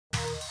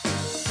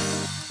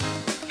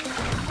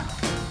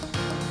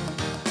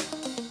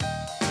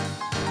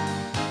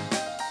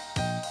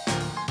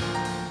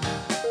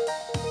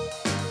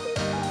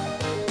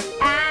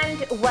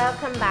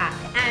Welcome back,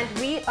 and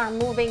we are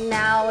moving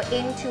now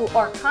into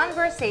our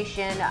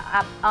conversation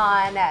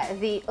on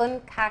the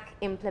UNCAC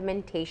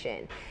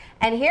implementation.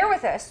 And here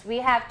with us, we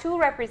have two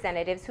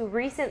representatives who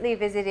recently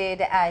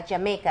visited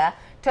Jamaica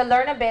to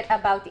learn a bit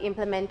about the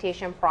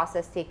implementation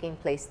process taking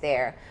place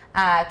there.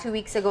 2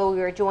 weeks ago, we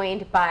were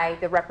joined by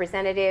the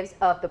representatives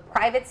of the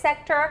private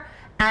sector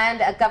and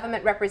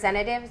government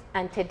representatives,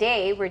 and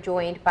today we're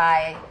joined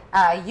by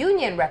a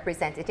union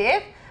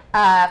representative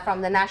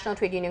from the National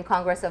Trade Union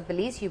Congress of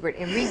Belize, Hubert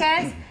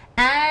Enriquez,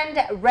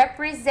 and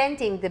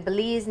representing the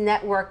Belize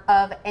network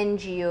of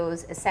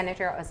NGOs,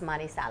 Senator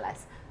Osmany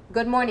Salas.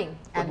 Good morning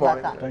and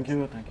welcome. Thank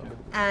you. Thank you.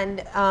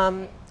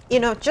 And,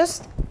 you know,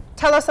 just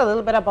tell us a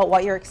little bit about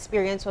what your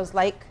experience was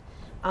like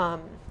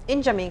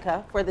in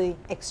Jamaica for the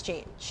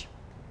exchange.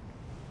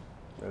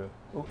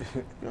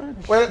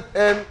 Well,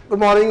 good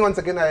morning once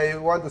again. I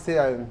want to say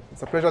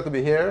it's a pleasure to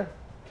be here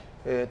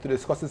to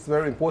discuss this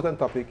very important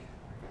topic.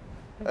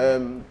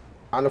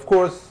 And of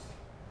course,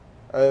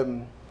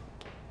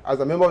 as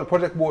a member of the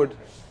project board,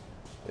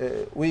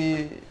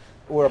 we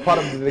were a part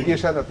of the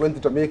delegation that went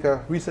to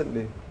Jamaica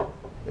recently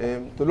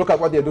to look at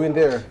what they're doing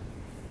there.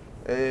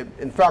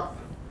 In fact,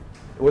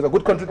 it was a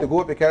good country to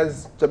go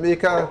because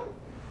Jamaica,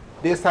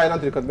 they signed on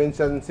to the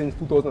convention since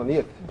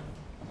 2008.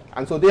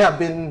 And so they have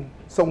been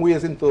some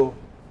ways into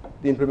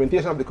the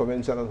implementation of the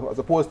convention as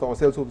opposed to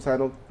ourselves who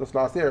signed up just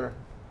last year.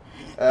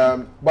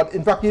 But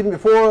in fact, even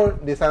before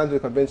they signed on to the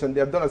convention, they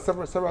have done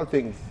several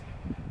things.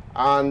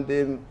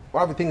 And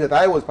one of the things that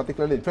I was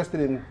particularly interested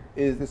in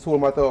is this whole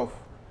matter of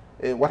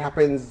what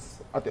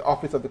happens at the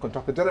Office of the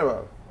Contractor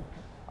General.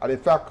 And in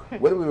fact,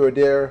 when we were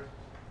there,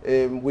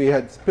 we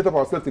had split up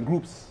ourselves in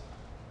groups.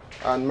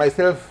 And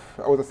myself,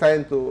 I was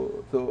assigned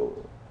to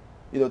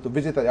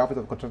visit the Office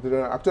of the Contractor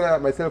General. Actually,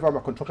 myself, I'm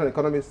a construction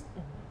economist.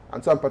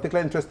 And so I'm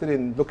particularly interested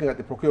in looking at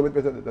the procurement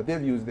method that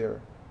they've used there.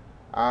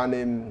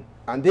 And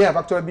they have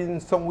actually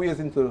been some ways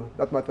into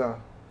that matter.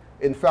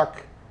 In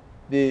fact,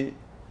 the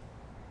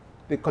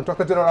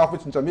Contractor General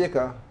Office in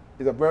Jamaica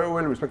is a very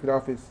well-respected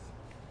office.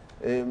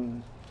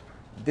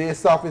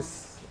 This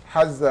office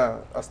has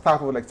a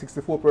staff of like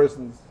 64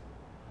 persons.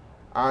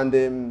 And they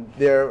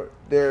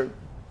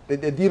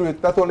deal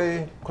with not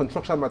only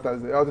construction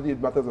matters, they also deal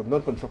with matters of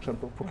non-construction,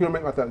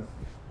 procurement matters.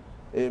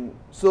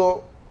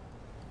 So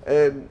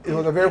it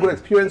was a very good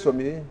experience for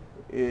me.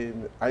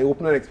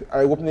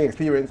 Eye-opening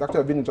experience. Actually,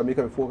 I've been in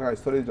Jamaica before. I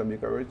studied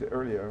Jamaica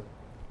earlier.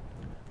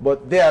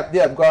 But they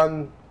have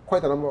gone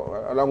quite a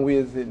long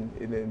ways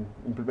in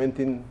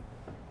implementing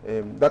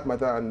that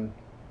matter.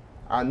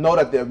 And now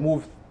that they've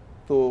moved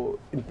to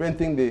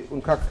implementing the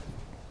UNCAC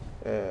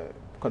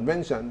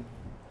convention,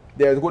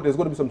 there's going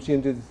to be some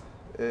changes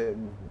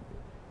in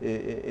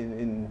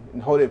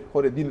how they deal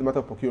with the matter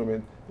of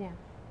procurement. Yeah.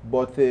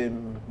 But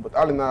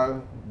all in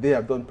all, they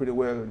have done pretty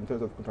well in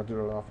terms of Contractor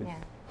General Office. Yeah.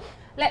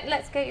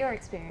 Let's get your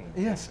experience.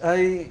 Yes,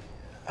 I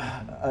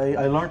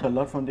learned a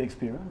lot from the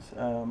experience.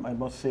 I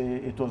must say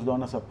it was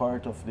done as a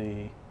part of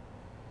the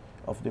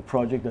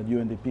project that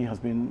UNDP has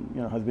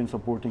been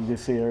supporting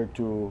this year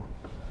to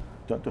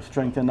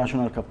strengthen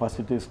national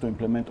capacities to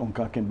implement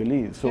UNCAC in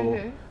Belize.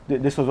 So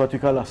this was what we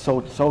call a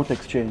South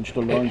exchange to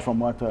learn from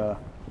what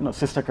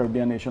sister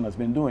Caribbean nation has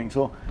been doing.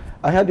 So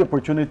I had the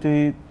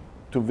opportunity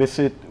to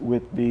visit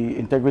with the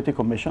Integrity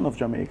Commission of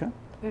Jamaica,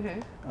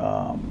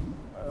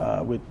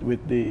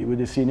 with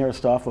the senior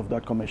staff of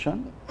that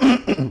commission.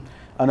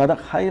 Another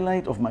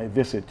highlight of my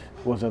visit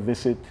was a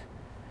visit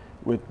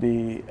with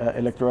the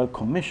Electoral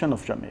Commission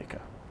of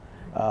Jamaica.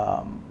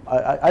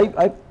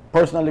 I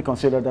personally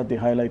consider that the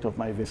highlight of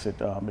my visit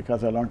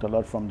because I learned a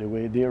lot from the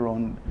way they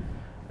run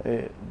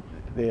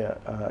their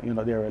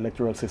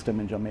electoral system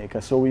in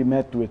Jamaica. So we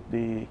met with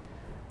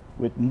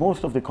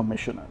most of the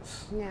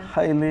commissioners,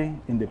 highly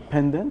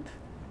independent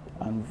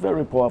and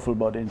very powerful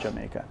body in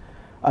Jamaica.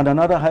 And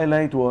another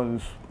highlight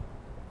was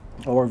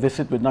our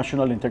visit with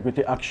National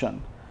Integrity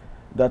Action.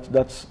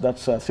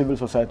 That's a civil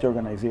society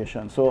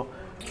organization. So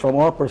from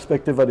our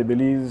perspective at the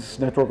Belize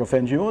network of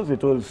NGOs,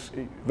 it was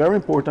very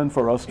important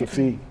for us to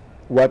see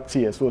what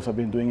CSOs have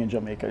been doing in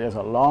Jamaica. There's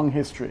a long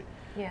history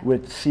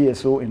with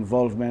CSO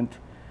involvement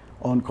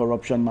on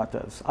corruption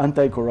matters,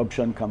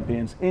 anti-corruption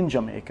campaigns in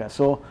Jamaica.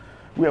 So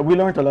we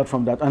learned a lot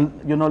from that.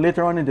 And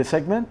later on in the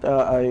segment,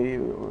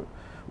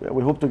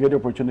 we hope to get the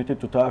opportunity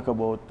to talk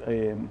about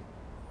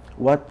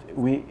what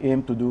we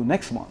aim to do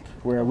next month,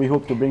 where we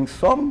hope to bring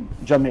some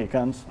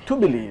Jamaicans to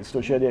Belize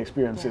to share their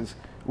experiences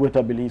with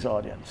a Belize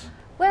audience.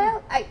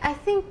 Well, I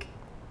think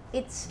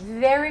it's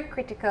very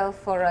critical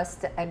for us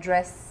to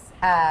address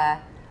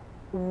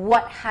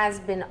what has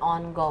been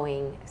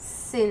ongoing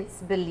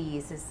since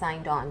Belize has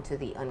signed on to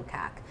the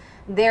UNCAC.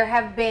 There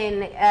have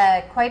been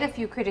quite a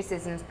few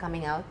criticisms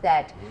coming out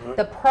that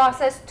the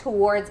process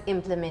towards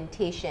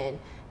implementation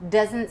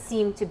doesn't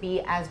seem to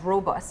be as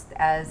robust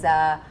as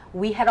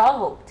we had all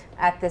hoped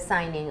at the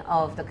signing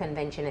of the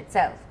convention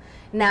itself.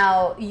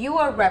 Now, you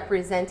are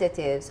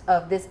representatives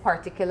of this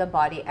particular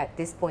body at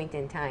this point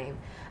in time.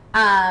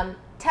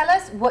 Tell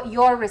us what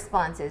your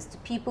response is to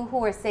people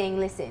who are saying,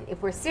 listen,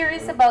 if we're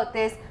serious about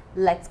this,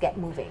 let's get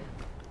moving.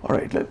 All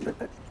right.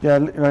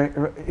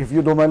 If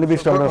you don't mind, let me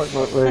start off,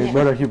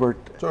 Brother Hubert.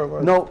 Sure, go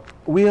ahead. Now,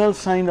 we all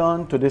signed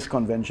on to this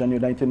convention,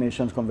 United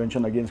Nations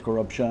Convention Against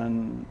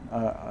Corruption,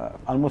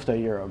 almost a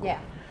year ago. Yeah.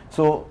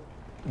 So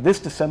this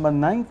December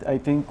 9th, I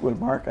think, will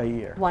mark a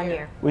year. 1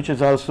 year. Which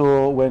is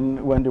also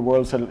when the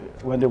world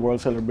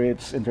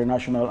celebrates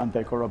International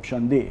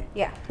Anti-Corruption Day.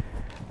 Yeah.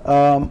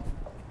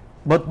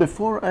 But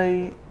before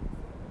I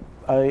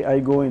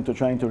go into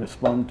trying to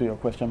respond to your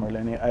question,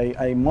 Marlene,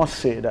 I must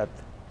say that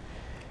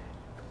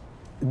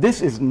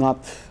this is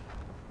not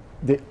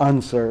the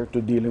answer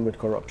to dealing with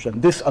corruption.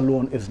 This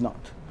alone is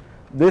not.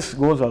 This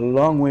goes a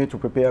long way to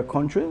prepare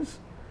countries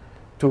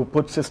to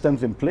put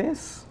systems in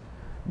place,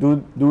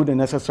 do the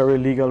necessary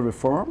legal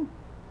reform,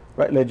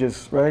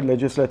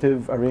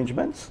 legislative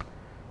arrangements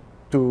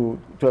to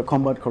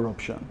combat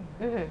corruption.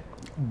 Mm-hmm.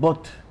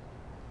 But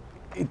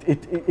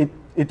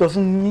it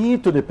doesn't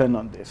need to depend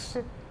on this.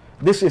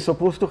 This is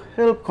supposed to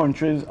help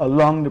countries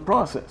along the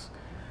process.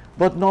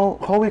 But now,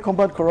 how we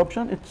combat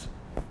corruption,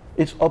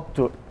 it's up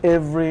to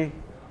every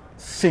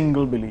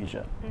single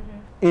Belizean. Mm-hmm.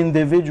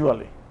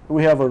 Individually,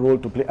 we have a role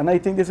to play. And I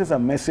think this is a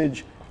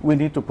message we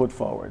need to put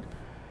forward.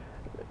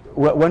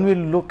 When we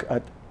look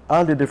at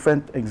all the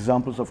different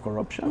examples of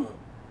corruption,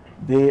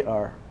 they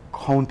are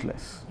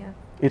countless. Yeah.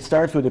 It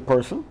starts with the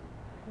person.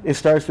 It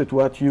starts with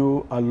what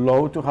you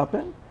allow to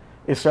happen.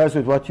 It starts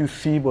with what you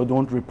see but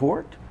don't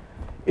report.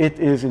 It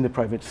is in the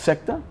private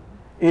sector.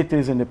 It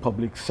is in the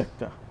public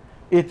sector.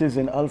 It is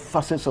in all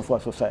facets of our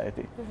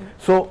society. Mm-hmm.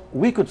 So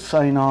we could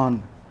sign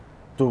on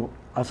to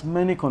as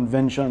many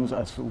conventions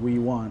as we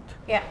want.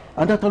 Yeah.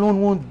 And that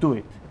alone won't do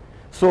it.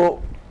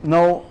 So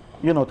now,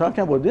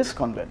 talking about this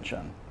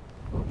convention,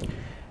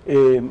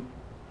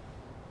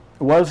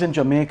 whilst in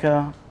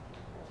Jamaica,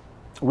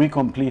 we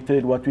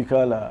completed what we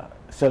call a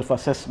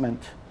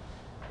self-assessment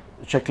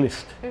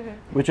checklist, mm-hmm.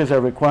 which is a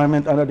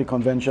requirement under the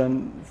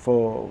convention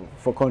for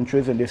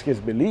countries, in this case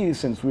Belize,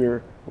 since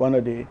we're one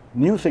of the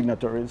new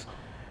signatories,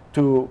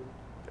 to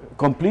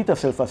complete a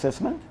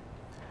self-assessment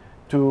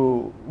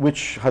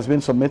which has been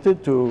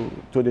submitted to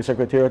the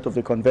Secretariat of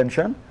the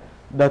Convention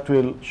that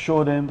will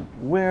show them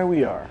where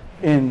we are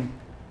in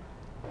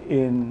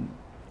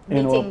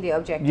meeting the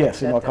objectives.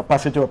 Yes, in our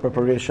capacity or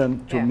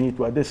preparation to meet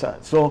what this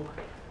is. So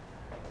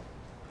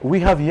we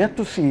have yet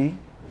to see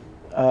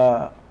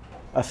a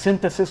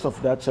synthesis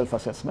of that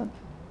self-assessment.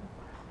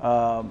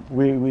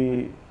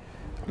 We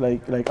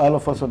like all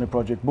of us on the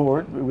project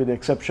board, with the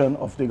exception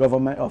of the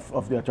government,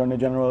 of the Attorney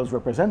General's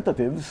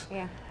representatives,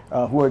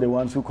 who are the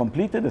ones who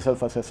completed the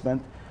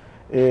self-assessment,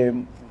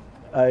 I'm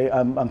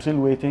still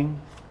waiting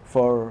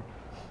for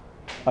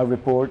a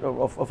report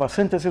of a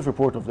synthesis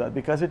report of that,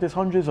 because it is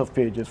hundreds of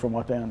pages from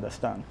what I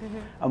understand.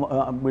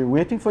 Mm-hmm. We're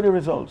waiting for the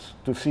results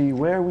to see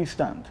where we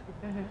stand.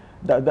 Mm-hmm.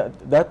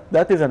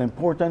 That is an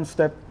important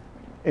step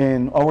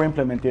in our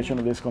implementation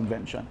of this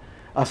convention.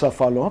 As a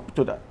follow-up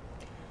to that,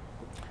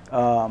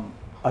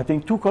 I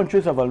think 2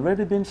 countries have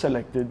already been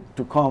selected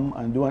to come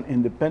and do an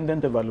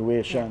independent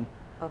evaluation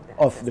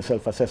of the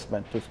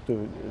self-assessment,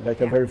 to like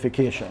a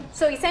verification.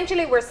 So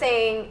essentially we're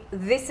saying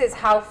this is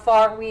how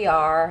far we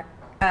are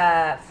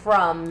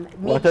from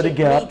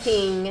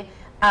meeting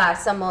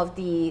some of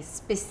the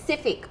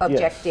specific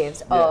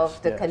objectives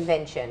of the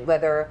convention,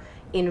 whether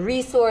in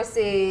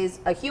resources,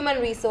 human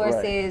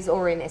resources,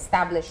 or in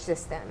established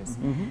systems.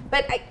 Mm-hmm.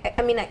 But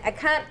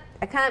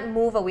I can't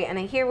move away, and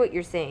I hear what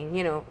you're saying.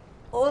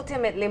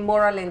 Ultimately,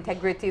 moral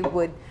integrity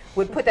would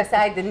put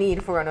aside the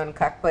need for an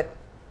UNCAC, but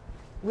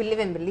we live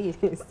in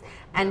Belize,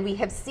 and we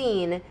have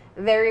seen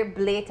very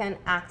blatant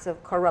acts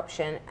of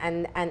corruption,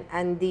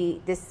 and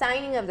the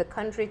signing of the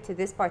country to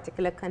this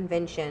particular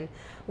convention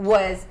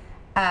was,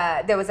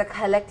 there was a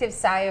collective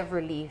sigh of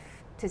relief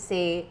to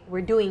say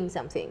we're doing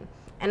something.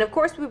 And of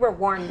course we were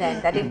warned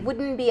then that it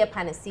wouldn't be a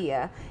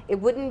panacea, it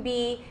wouldn't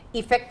be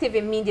effective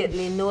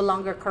immediately, no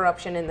longer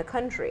corruption in the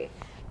country.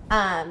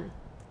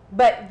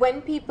 But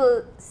when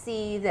people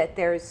see that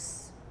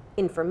there's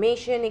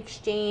information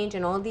exchange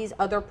and all these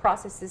other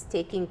processes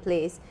taking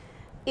place,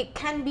 it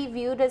can be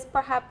viewed as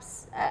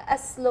perhaps a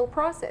slow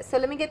process. So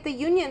let me get the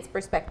union's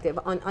perspective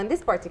on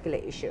this particular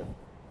issue.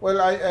 Well,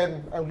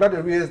 I'm glad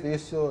you raised the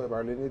issue,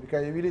 Marlene,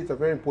 because really it's a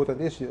very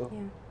important issue. Yeah.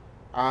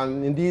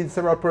 And indeed,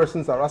 several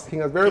persons are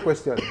asking us very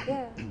questions.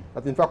 Yeah.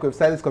 That in fact we've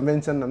signed this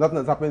convention and nothing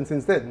has happened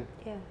since then.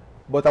 Yeah.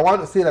 But I want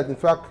to say that in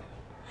fact,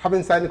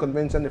 having signed the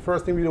convention, the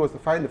first thing we did was to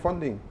find the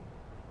funding.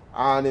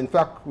 And in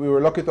fact, we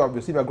were lucky to have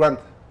received a grant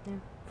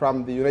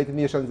from the United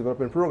Nations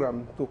Development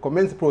Program to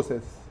commence the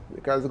process,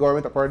 because the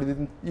government apparently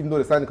didn't, even though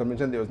they signed the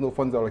convention, there was no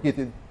funds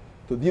allocated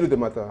to deal with the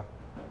matter.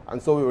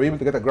 And so we were able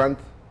to get a grant,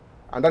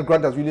 and that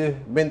grant has really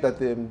meant that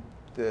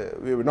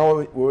we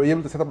were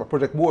able to set up a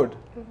project board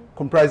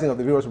comprising of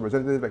the various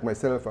representatives like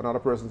myself and other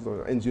persons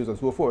or NGOs and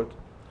so forth.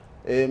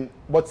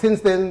 But since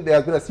then, there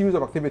has been a series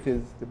of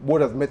activities. The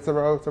board has met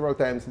several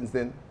times since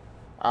then.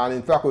 And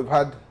in fact, we've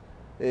had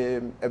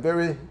a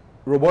very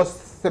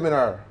robust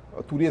seminar,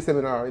 a 2-day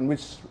seminar, in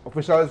which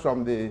officials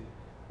from the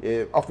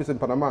office in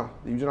Panama,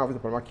 the regional office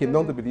in Panama, came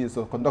down to Belize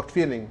to conduct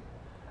training.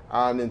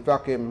 And in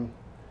fact,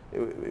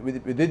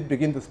 we did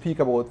begin to speak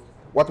about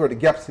what were the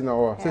gaps in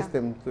our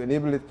system to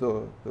enable it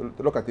to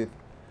look at it.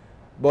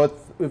 But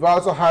we've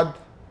also had,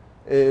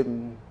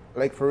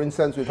 like for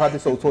instance, we've had the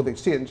South-South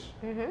exchange,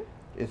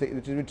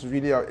 which is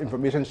really our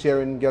information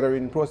sharing,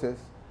 gathering process.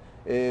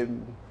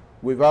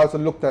 We've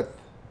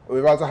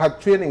also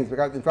had trainings,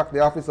 because in fact the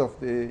Office of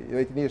the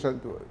United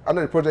Nations,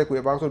 under the project, we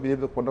have also been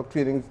able to conduct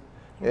trainings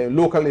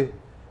locally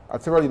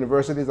at several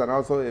universities and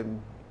also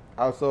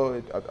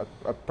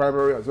at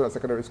primary as well as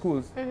secondary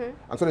schools. And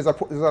so there's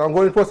an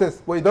ongoing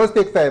process, but it does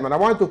take time. And I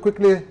want to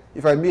quickly,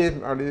 if I may,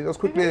 just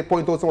quickly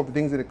point out some of the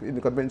things in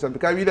the convention,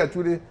 because really and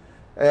truly,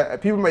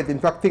 people might in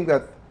fact think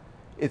that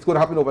it's going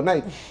to happen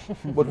overnight.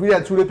 But really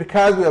and truly,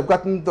 because we have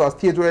gotten to a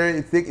stage where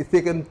it's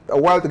taken a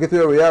while to get to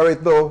where we are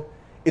right now,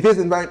 it is,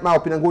 in my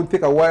opinion, going to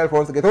take a while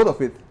for us to get out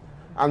of it.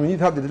 And we need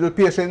to have the little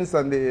patience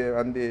and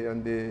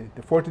the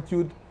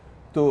fortitude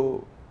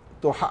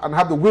and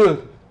have the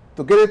will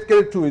to get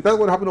it through. It's not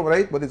going to happen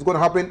overnight, but it's going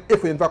to happen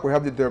if, in fact, we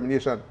have the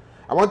determination.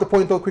 I want to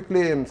point out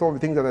quickly some of the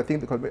things that I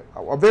think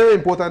are very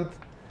important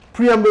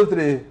preamble to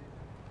the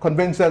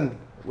convention,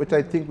 which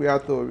I think we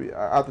have to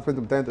spend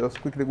some time to just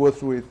quickly go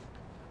through it,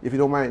 if you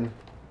don't mind.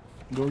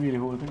 Don't read the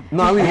whole thing.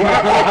 No, I mean,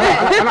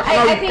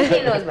 I think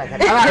he knows better.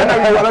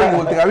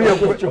 I mean,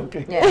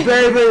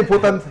 very, very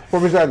important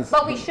provisions.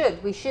 But we should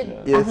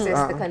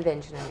access the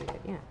convention and read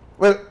it. Yeah.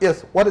 Well,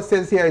 yes, what it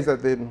says here is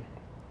that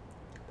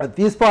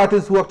these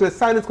parties who actually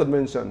signed this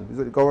convention, these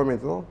are the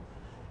government,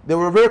 they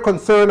were very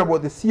concerned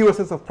about the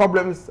seriousness of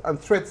problems and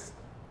threats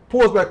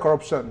posed by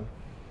corruption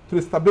to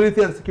the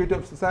stability and security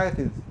of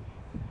societies,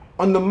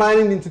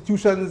 undermining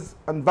institutions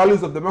and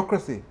values of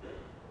democracy,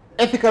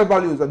 ethical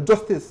values and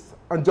justice,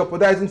 and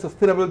jeopardizing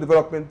sustainable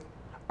development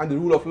and the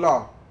rule of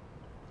law.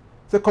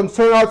 It's a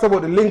concern also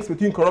about the links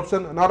between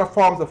corruption and other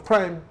forms of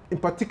crime, in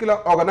particular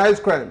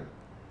organized crime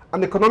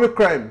and economic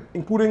crime,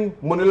 including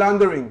money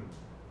laundering.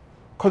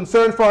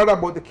 Concern further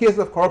about the cases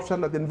of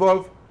corruption that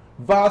involve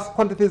vast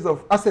quantities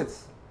of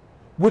assets,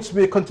 which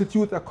may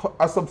constitute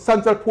a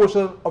substantial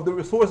portion of the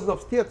resources of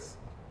states,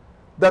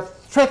 that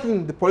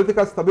threaten the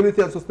political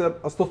stability and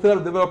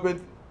sustainable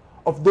development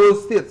of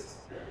those states.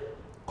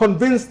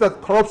 Convinced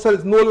that corruption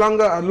is no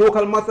longer a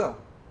local matter,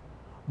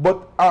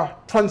 but a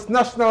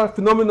transnational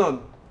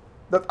phenomenon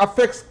that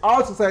affects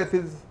all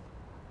societies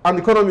and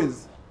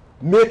economies,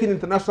 making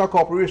international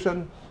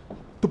cooperation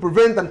to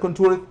prevent and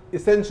control it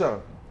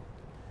essential.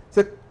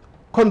 So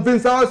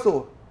convinced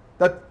also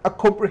that a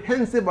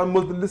comprehensive and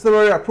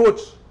multidisciplinary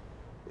approach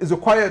is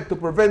required to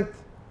prevent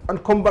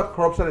and combat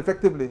corruption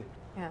effectively.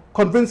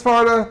 Convinced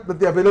further that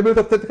the availability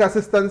of technical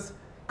assistance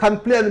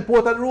can play an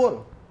important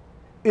role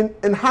in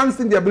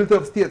enhancing the ability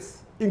of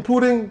states,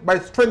 including by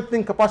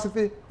strengthening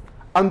capacity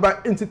and by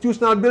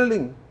institutional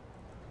building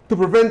to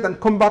prevent and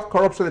combat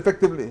corruption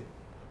effectively.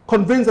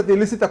 Convinced that the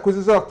illicit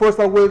acquisition of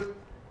personal wealth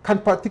can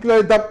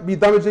particularly be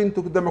damaging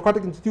to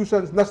democratic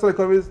institutions, national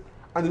economies,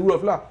 and the rule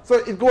of law. So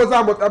it goes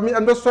on, but I mean,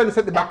 I'm just trying to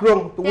set the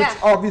background to which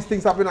all these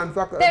things happen. And in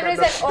fact, there is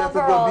an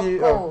overall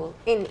goal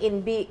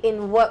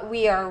in what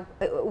we are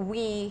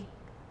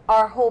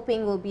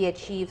hoping will be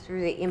achieved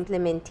through the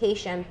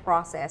implementation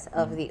process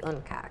of the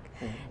UNCAC.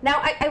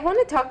 Now, I want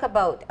to talk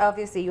about,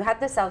 obviously, you had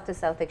the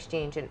South-to-South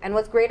exchange, and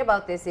what's great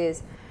about this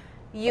is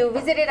you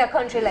visited a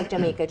country like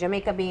Jamaica,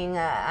 Jamaica being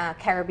a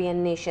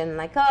Caribbean nation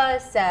like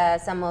us,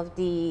 some of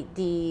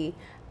the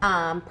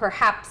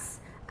perhaps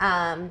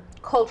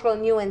cultural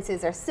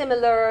nuances are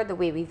similar, the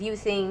way we view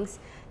things.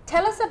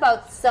 Tell us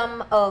about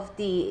some of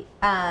the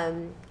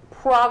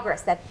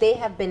progress that they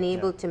have been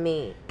able to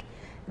make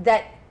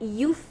that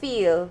you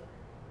feel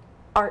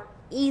are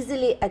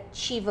easily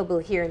achievable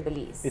here in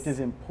Belize. It is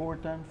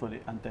important for the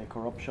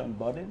anti-corruption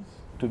bodies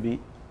to be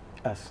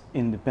as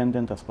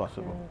independent as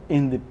possible,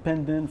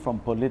 independent from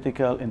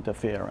political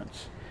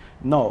interference.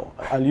 Now,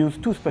 I'll use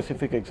two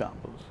specific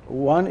examples.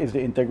 One is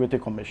the Integrity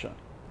Commission.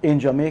 In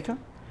Jamaica,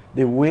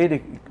 the way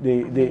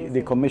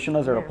the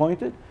commissioners are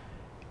appointed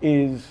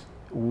is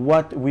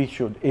what we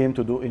should aim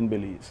to do in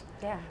Belize.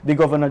 The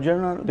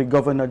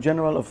Governor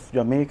General of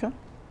Jamaica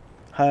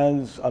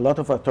has a lot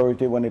of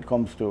authority when it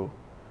comes to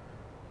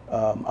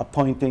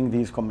appointing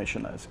these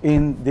commissioners.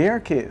 In their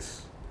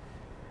case,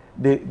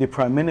 the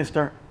Prime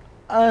Minister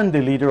and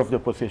the leader of the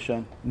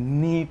opposition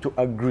need to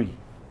agree.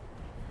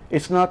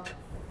 It's not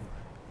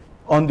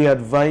on the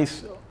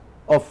advice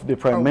of the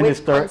Prime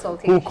Minister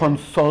who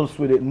consults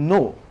with it.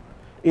 No,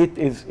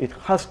 it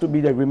has to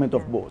be the agreement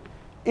of both.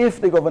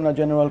 If the Governor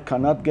General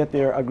cannot get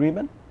their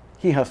agreement,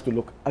 he has to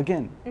look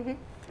again.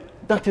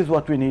 That is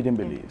what we need in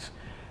Belize.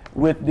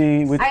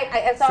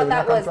 I thought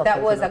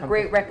that was a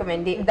great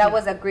recommendation. That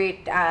was a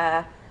great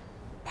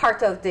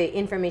part of the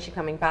information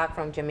coming back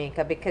from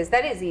Jamaica, because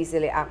that is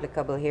easily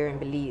applicable here in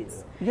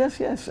Belize. Yes,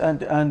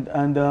 and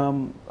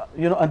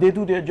you know, and they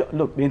do their job.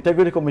 Look, the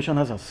Integrity Commission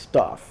has a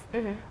staff.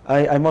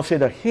 I must say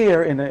that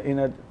here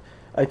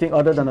I think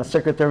other than a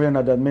secretary and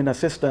an admin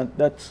assistant,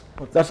 that's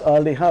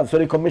all they have. So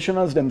the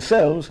commissioners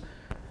themselves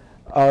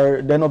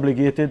are then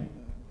obligated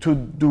to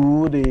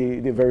do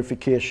the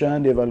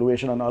verification, the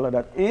evaluation, and all of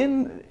that.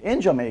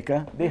 In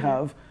Jamaica, they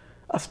have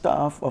a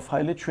staff of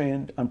highly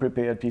trained and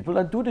prepared people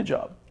that do the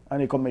job,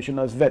 and a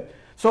commissioner's vet.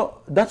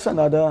 So that's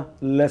another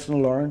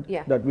lesson learned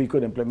that we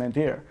could implement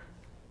here.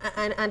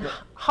 And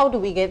how do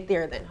we get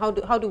there then? How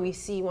do we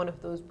see one of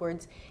those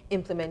boards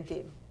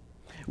implemented?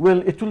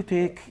 Well, it will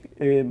take,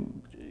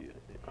 I'm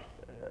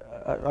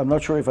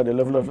not sure if at the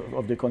level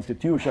of the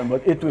Constitution,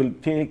 but it will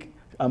take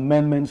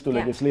amendments to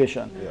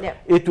legislation.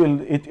 It will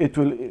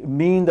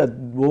mean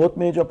that both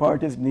major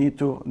parties need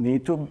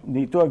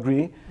to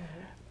agree,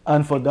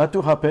 and for that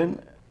to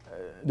happen,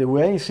 the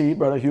way I see it,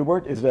 Brother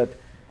Hubert, is that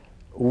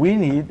we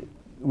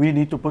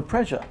need to put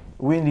pressure.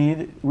 We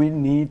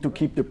need to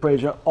keep the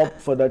pressure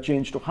up for that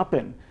change to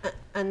happen.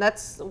 And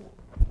that's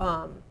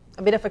a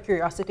bit of a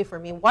curiosity for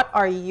me. What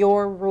are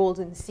your roles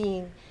in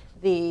seeing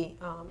the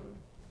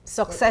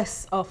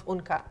success of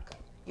UNCAC?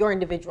 Your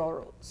individual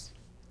roles.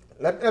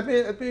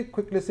 Let me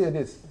quickly say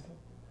this,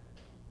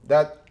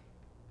 that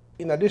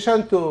in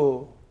addition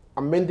to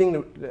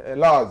amending the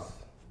laws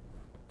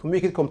to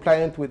make it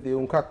compliant with the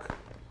UNCAC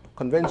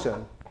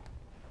Convention,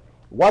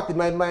 what in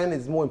my mind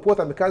is more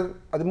important, because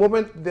at the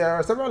moment there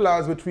are several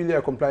laws which really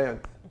are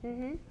compliant.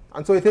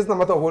 And so it isn't a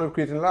matter of only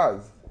creating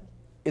laws.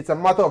 It's a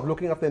matter of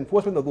looking at the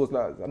enforcement of those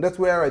laws. And that's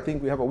where I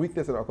think we have a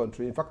weakness in our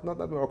country. In fact, not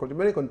that in our country,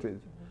 many countries.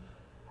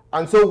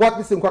 And so what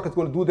this UNCAC is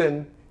going to do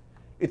then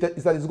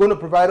is that it's going to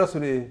provide us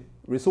with the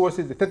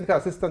resources, the technical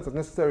assistance that's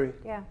necessary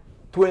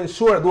to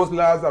ensure that those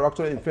laws are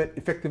actually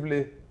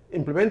effectively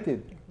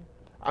implemented.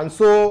 And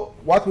so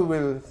what we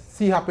will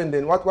see happen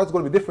then, what's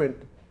going to be different,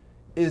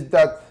 is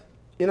that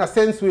in a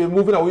sense we're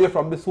moving away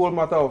from this whole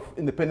matter of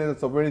independence and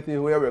sovereignty,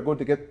 where we're going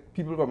to get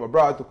people from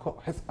abroad to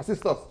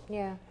assist us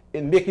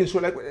in making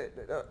sure, like,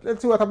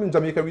 let's see what happened in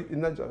Jamaica,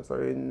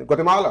 in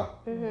Guatemala,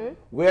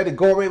 where the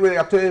government, where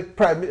actually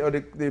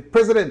the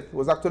president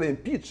was actually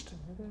impeached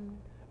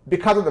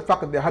because of the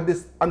fact that they had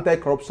this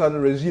anti-corruption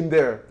regime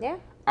there,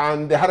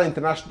 and they had an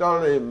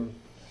international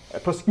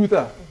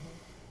prosecutor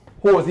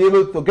who was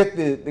able to get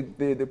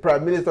the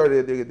prime minister,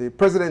 the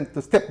president,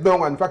 to step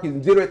down. And in fact, he's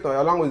in jail right now,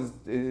 along with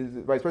his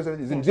vice president.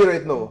 He's in jail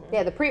right now.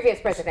 Yeah, the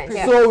previous president.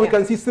 So we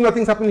can see similar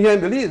things happening here in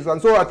Belize.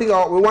 And so I think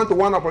we want to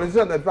warn our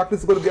politicians that in fact this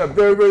is going to be a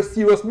very, very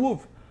serious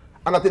move.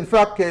 And that in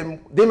fact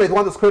they might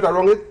want to skirt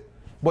around it,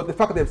 but the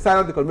fact that they've signed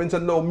up the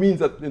convention now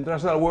means that the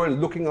international world is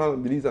looking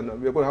on Belize, and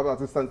we're going to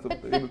have assistance.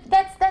 But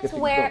that's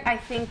where I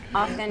think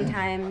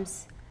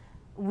oftentimes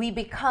we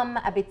become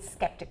a bit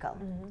skeptical.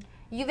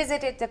 You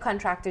visited the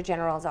Contractor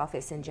General's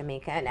office in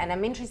Jamaica, and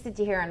I'm interested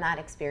to hear on that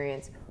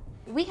experience.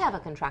 We have a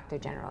Contractor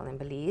General in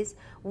Belize.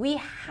 We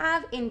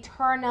have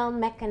internal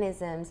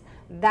mechanisms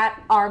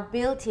that are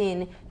built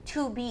in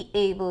to be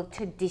able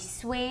to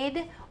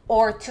dissuade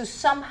or to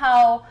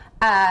somehow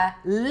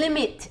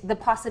limit the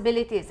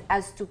possibilities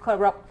as to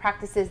corrupt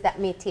practices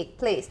that may take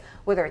place,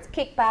 whether it's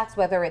kickbacks,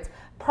 whether it's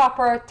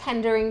proper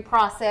tendering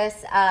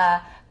process,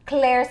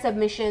 clear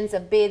submissions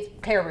of bids,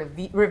 clear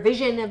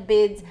revision of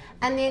bids,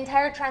 and the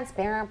entire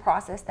transparent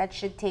process that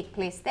should take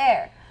place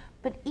there.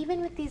 But even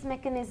with these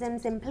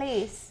mechanisms in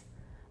place,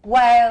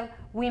 while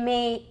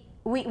we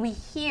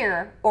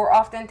hear, or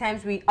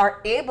oftentimes we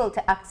are able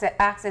to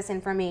access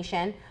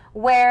information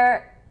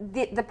where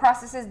the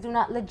processes do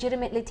not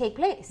legitimately take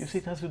place. You see,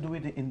 it has to do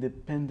with the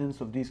independence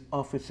of these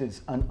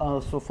offices, and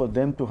also for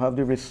them to have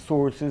the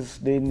resources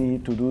they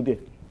need to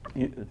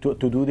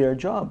do their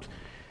jobs.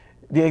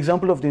 The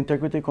example of the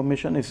Integrity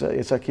Commission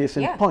is a case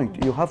in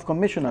point. You have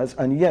commissioners,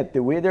 and yet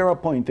the way they're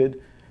appointed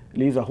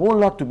leaves a whole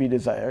lot to be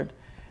desired.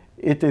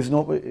 It is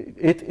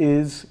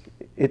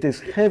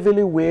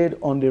heavily weighed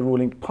on the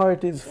ruling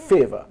party's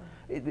favor.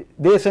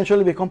 They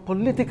essentially become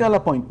political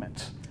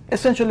appointments.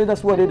 Essentially,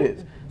 that's what it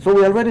is. So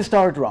we already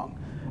start wrong.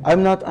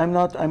 I'm not.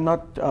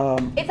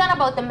 It's not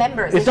about the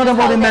members. It's not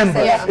about the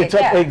members.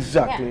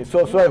 Exactly.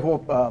 So I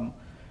hope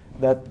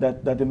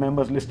that the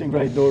members listening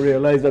right now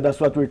realize that that's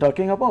what we're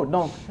talking about.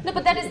 No,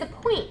 but that is the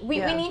point. We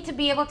need to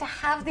be able to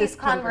have these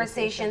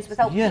conversations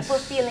without people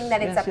feeling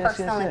that it's a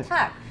personal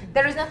attack.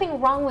 There is nothing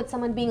wrong with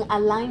someone being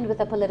aligned with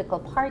a political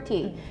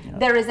party.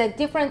 There is a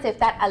difference if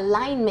that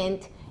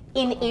alignment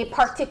in a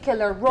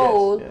particular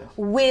role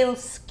will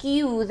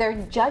skew their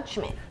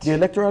judgment. The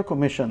Electoral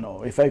Commission,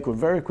 now, if I could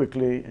very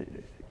quickly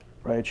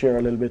share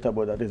a little bit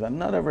about that, is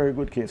another very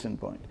good case in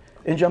point.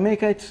 In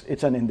Jamaica,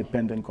 it's an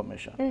independent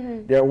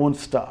commission. Their own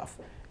staff.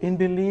 In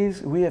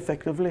Belize, we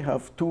effectively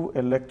have two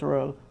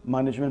electoral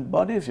management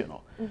bodies,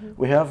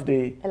 We have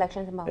the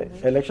Election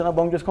and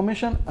Boundaries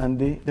Commission and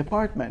the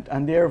department,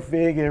 and they are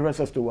vague areas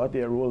as to what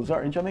their roles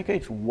are. In Jamaica,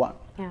 it's one.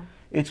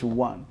 It's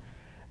one.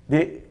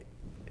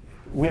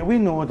 We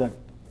know that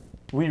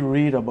we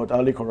read about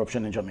all the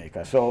corruption in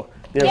Jamaica, so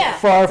they're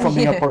far from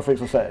being a perfect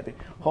society.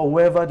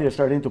 However, they're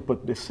starting to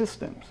put the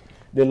systems.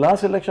 The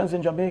last elections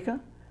in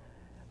Jamaica,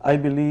 I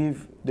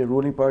believe the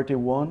ruling party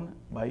won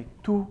by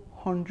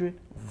 200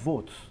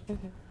 votes,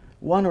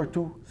 1 or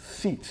 2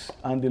 seats,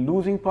 and the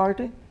losing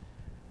party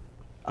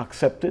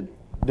accepted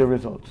the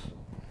results.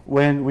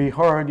 When we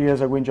heard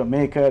years ago in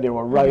Jamaica, there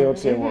were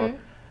riots,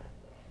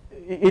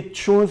 it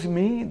shows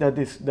me that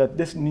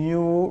this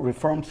new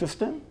reform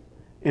system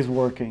is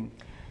working.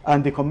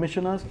 And the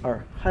commissioners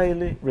are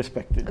highly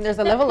respected. And there's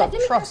a level of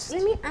trust.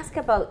 Let me ask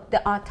about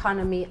the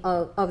autonomy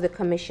of the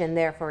commission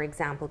there, for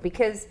example,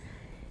 because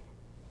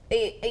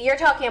you're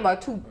talking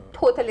about two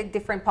totally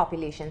different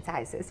population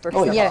sizes, first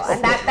of all,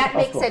 and that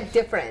makes a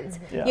difference.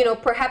 Yeah. You know,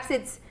 perhaps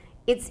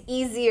it's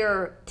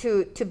easier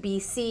to be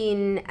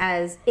seen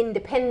as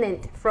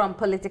independent from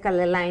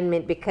political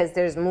alignment because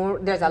there's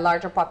a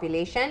larger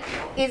population.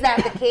 Is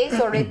that the case,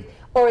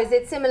 or is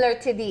it similar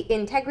to the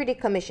Integrity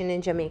Commission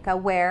in Jamaica,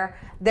 where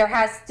there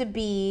has to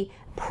be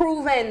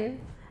proven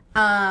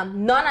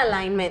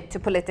non-alignment to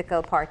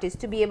political parties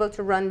to be able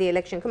to run the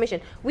election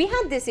commission? We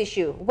had this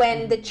issue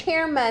when the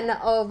chairman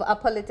of a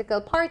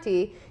political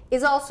party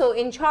is also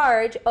in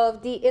charge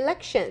of the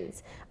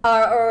elections,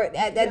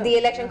 the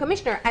election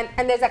commissioner,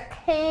 and there's a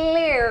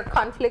clear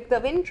conflict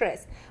of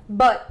interest.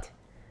 But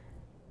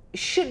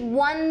should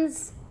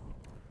one's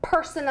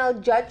personal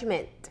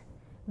judgment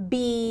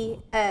be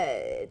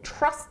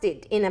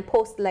trusted in a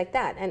post like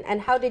that?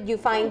 And how did you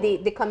find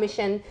the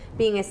commission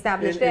being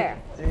established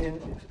there?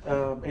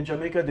 In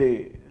Jamaica,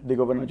 the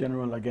Governor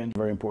General, again,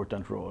 very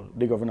important role.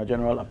 The Governor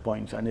General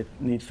appoints, and it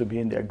needs to be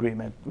in the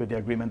agreement, with the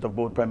agreement of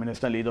both Prime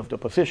Minister and leader of the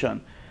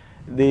opposition.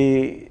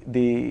 The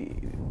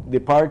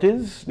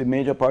parties, the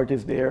major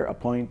parties there,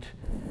 appoint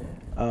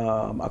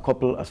a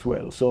couple as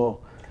well.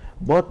 So,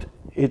 but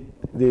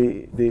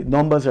the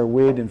numbers are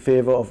weighed in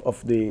favor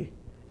of the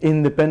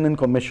independent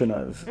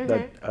commissioners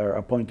that are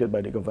appointed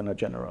by the Governor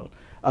General.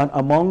 And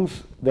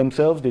amongst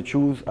themselves, they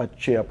choose a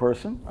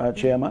chairperson, a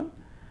chairman,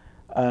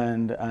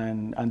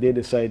 and they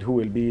decide who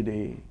will be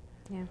the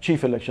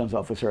chief elections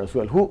officer as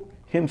well, who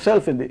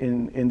himself,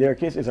 in their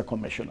case, is a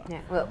commissioner.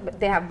 Yeah, well, but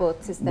they have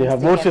both systems They have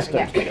together. both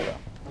systems together.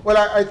 Well,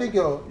 I think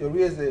you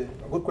raised a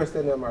good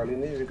question there,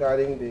 Marlene,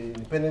 regarding the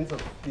independence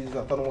of these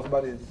autonomous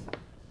bodies.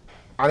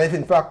 And if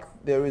in fact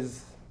there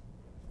is,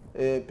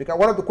 because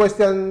one of the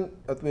questions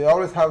that we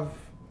always have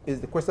is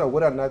the question of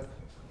whether or not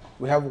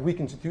we have weak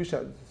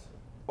institutions,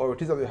 or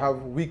it is that we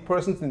have weak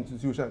persons in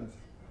institutions.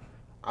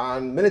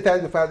 And many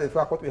times we find that in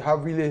fact what we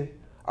have really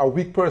are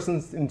weak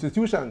persons in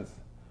institutions.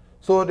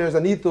 So there's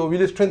a need to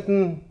really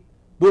strengthen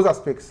those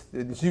aspects, the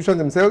institutions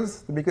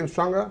themselves, to make them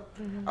stronger,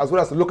 as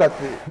well as to look at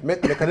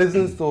the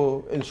mechanisms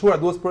to ensure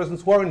those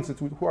persons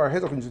who are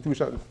heads of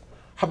institutions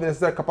have the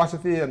necessary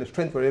capacity and the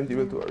strength for them to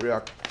be able to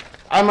react.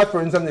 I'm not,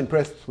 for instance,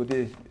 impressed with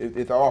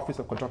the Office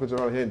of Contractor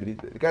General here in Belize.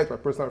 The guy is my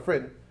personal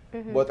friend,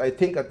 but I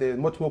think that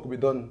much more could be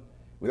done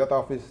with that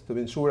office to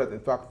ensure that,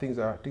 in fact, things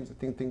are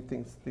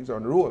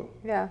on the roll.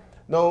 Yeah.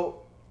 Now,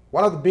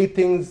 one of the big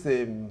things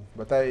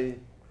that I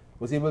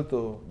was able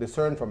to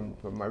discern from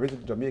my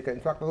visit to Jamaica, in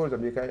fact, not only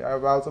Jamaica,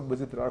 I've also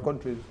visited other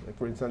countries, like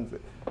for instance,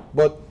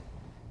 but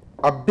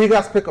a big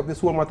aspect of this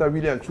whole matter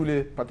really and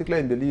truly,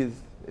 particularly in Belize,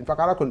 in fact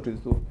other countries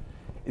too,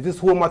 is this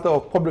whole matter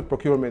of public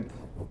procurement.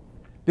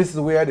 This is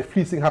where the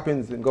fleecing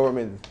happens in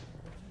government.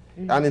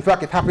 And in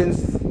fact, it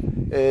happens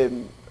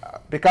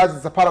because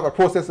it's a part of a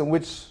process in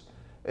which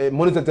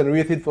monies are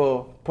generated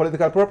for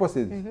political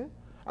purposes.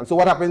 And so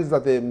what happens is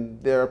that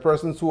there are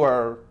persons who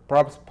are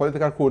perhaps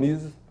political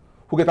cronies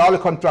who get all the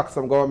contracts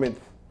from government.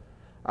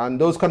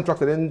 And those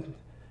contracts are then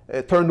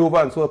turned over,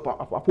 and so a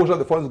portion of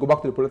the funds go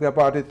back to the political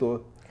party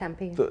to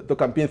campaign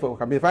for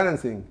campaign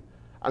financing.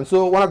 And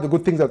so one of the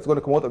good things that's going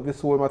to come out of this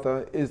whole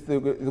matter is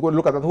going to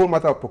look at the whole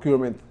matter of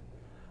procurement,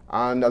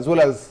 and as well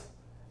as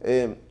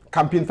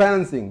campaign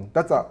financing.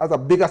 That's a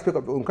big aspect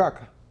of the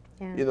UNCAC.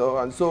 Yeah. You know,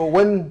 and so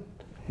when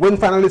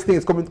finally this thing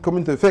is coming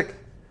into effect,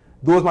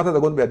 those matters are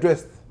going to be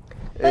addressed,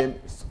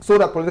 so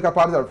that political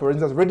parties are, for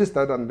instance,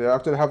 registered and they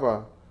actually have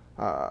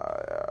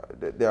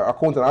their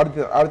accounts are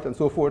audited and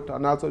so forth,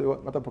 and also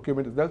the matter of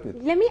procurement is dealt with.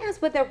 Let me ask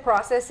what their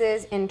process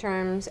is in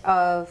terms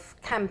of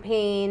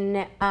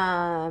campaign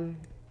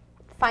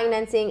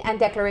financing and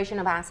declaration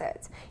of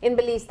assets. In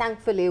Belize,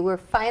 thankfully, we're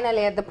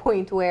finally at the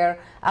point where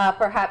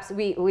perhaps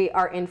we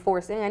are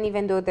enforcing, and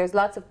even though there's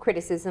lots of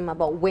criticism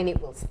about when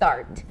it will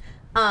start,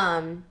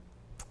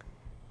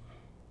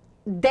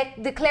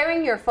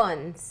 declaring your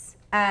funds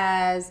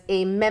as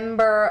a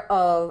member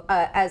of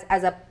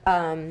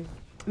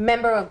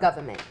member of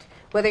government,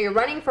 whether you're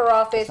running for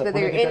office, whether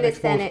you're in the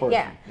Senate,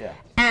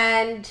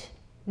 and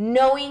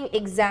knowing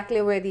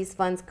exactly where these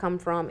funds come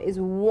from is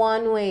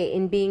one way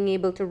in being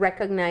able to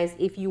recognize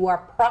if you are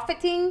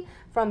profiting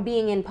from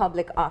being in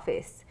public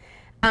office.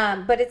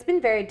 But it's been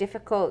very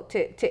difficult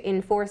to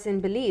enforce in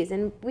Belize,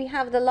 and we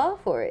have the law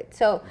for it.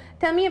 So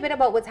tell me a bit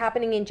about what's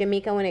happening in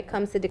Jamaica when it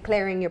comes to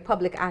declaring your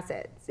public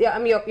assets,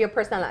 your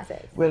personal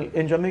assets. Well,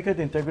 in Jamaica,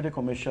 the Integrity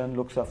Commission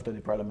looks after the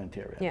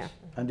parliamentarians. Yeah.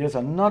 And there's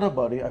another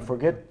body, I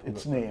forget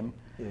its name,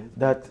 do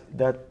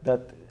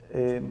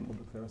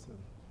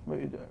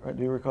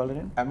you recall it?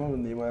 I know the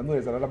name. I know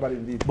there's another body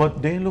indeed.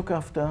 But they look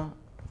after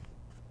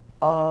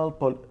all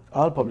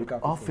public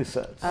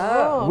officers,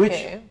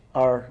 which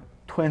are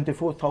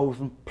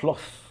 24,000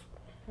 plus.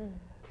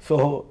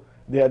 So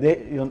they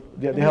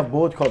have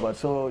both covered.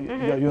 So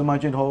you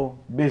imagine how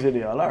busy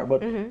they all are.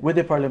 But with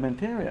the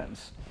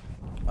parliamentarians,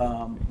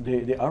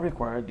 they are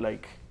required,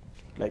 like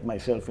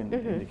myself in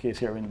the case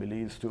here in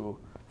Belize, to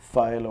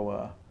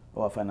file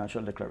our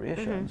financial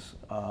declarations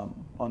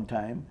on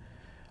time.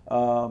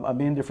 A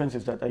main difference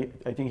is that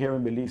I think here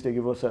in Belize they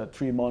give us a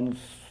 3 months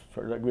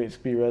sort of grace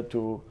period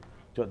to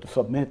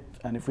submit,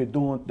 and if we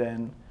don't,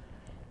 then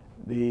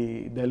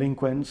the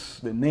delinquents,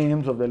 the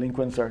names of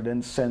delinquents are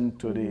then sent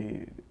to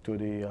the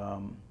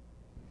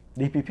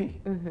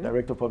DPP,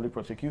 Director of Public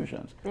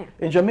Prosecutions. Yeah.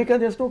 In Jamaica,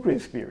 there's no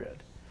grace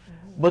period,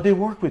 but they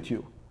work with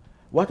you.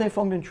 What I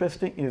found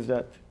interesting is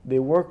that they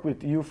work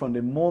with you from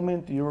the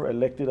moment you're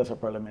elected as a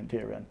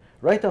parliamentarian.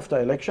 Right after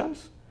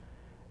elections,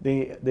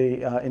 the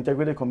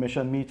Integrity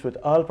Commission meets with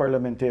all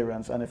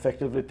parliamentarians and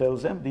effectively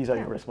tells them, these are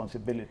your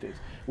responsibilities.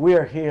 We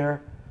are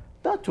here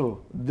not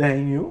to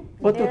dang you,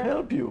 but to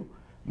help you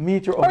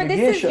meet your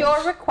obligations. Or this is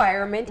your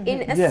requirement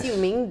in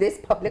assuming this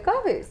public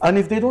office. And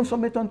if they don't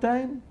submit on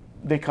time,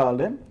 they call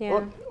them.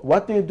 Yeah.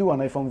 What they do,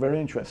 and I found very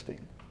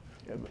interesting,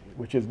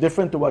 which is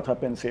different to what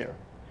happens here,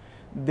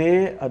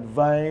 they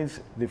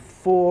advise the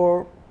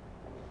four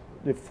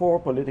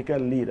political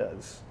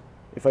leaders,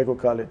 if I could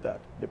call it that,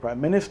 the Prime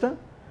Minister,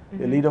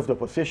 the leader of the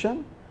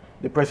opposition,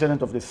 the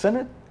President of the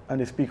Senate, and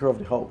the Speaker of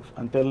the House,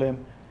 and tell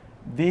them,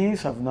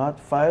 these have not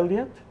filed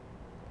yet,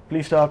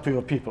 please talk to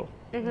your people.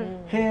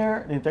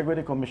 Here, the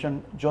Integrity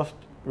Commission just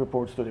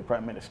reports to the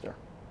Prime Minister,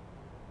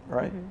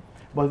 right?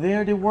 But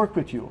there they work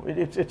with you.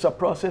 It's a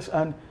process,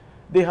 and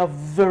they have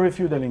very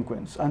few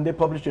delinquents, and they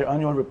publish their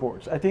annual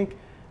reports. I think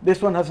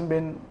this one hasn't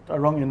been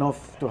around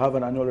enough to have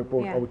an annual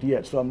report out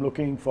yet, so I'm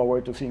looking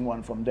forward to seeing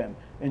one from them.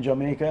 In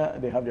Jamaica,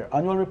 they have their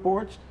annual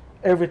reports.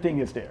 Everything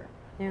is there.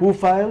 Who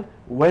filed,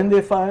 when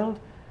they filed,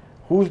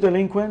 who's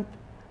delinquent,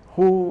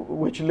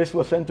 which list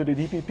was sent to the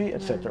DPP,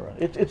 etc.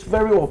 It's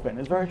very open.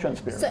 It's very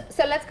transparent.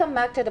 So let's come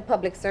back to the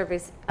public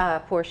service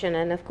portion.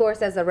 And of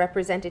course, as a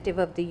representative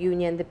of the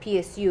union, the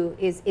PSU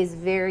is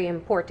very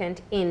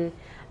important in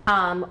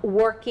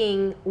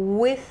working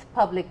with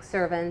public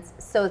servants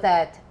so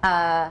that,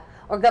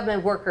 or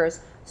government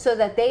workers, so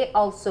that they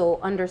also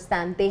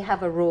understand they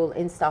have a role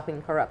in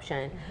stopping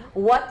corruption.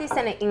 What the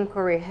Senate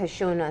inquiry has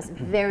shown us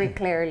very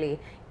clearly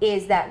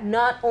is that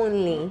not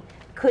only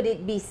could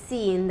it be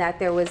seen that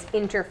there was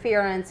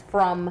interference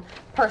from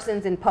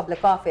persons in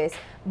public office,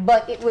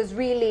 but it was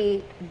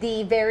really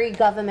the very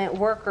government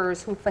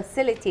workers who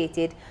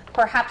facilitated,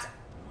 perhaps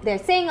they're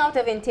saying out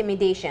of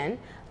intimidation.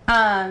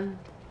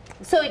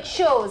 So it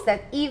shows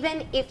that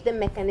even if the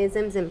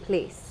mechanism's in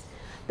place,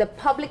 the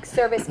public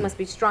service must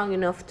be strong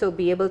enough to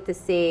be able to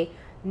say,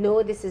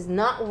 no, this is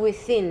not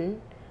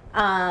within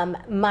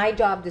my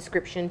job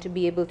description to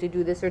be able to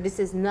do this, or this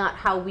is not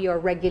how we are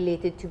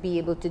regulated to be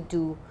able to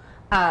do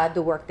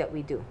the work that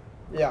we do.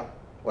 Yeah,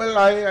 well,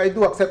 I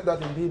do accept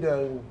that indeed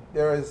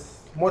there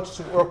is much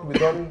work to be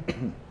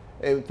done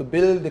to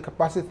build the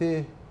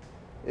capacity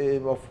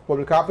of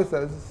public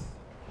officers.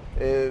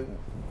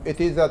 It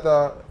is that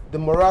the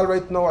morale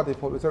right now at the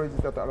public service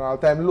is at an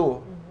all-time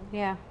low.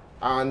 Yeah.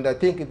 And I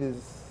think it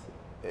is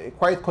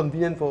quite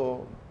convenient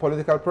for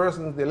political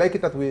persons. They like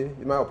it that way,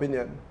 in my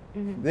opinion.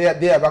 They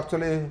have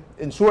actually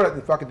ensured that,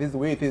 in fact, it is the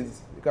way it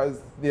is,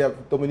 because they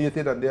have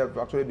dominated and they have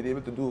actually been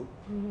able to do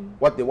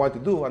what they want to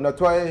do. And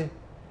that's why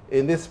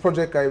in this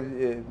project,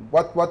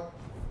 what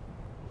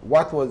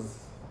was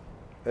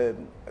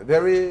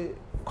very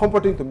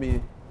comforting to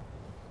me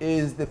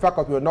is the fact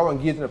that we are now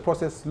engaged in a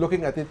process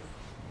looking at it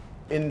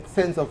in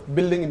sense of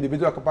building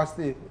individual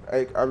capacity.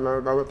 I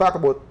will talk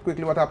about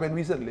quickly what happened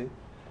recently,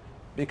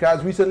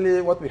 because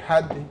recently what we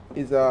had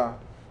is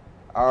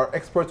our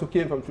experts who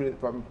came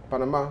from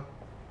Panama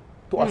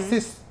to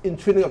assist in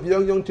training of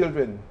young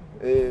children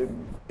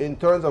in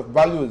terms of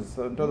values,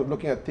 in terms of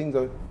looking at things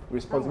of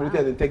responsibility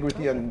and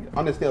integrity and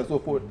honesty and so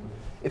forth.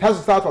 It has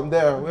to start from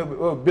there.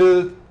 We'll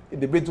build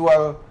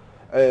individual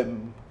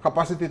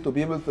capacity to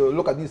be able to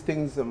look at these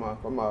things from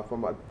a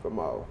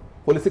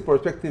holistic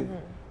perspective,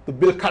 to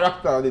build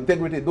character and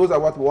integrity. Those are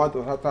what we want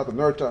to start to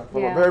nurture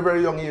from a very,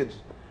 very young age.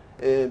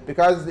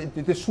 Because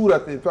it is true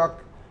that, in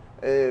fact,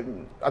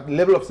 at the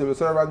level of civil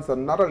servants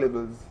and other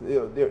levels,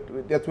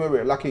 that's where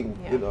we're lacking.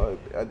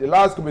 The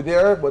laws could be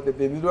there, but if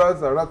the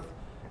individuals are not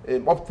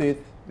up to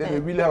it, then we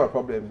really have a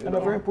problem. And a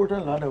very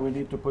important law that we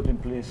need to put in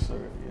place,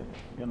 or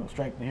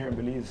strengthen here in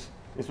Belize,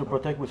 is to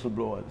protect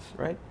whistleblowers,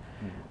 right?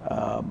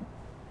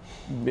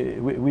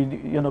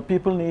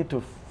 People need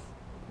to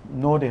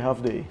know they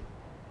have the.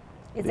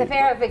 It's a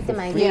fear of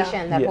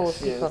victimization that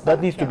holds people back.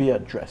 That needs to be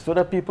addressed so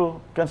that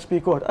people can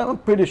speak out. I'm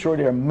pretty sure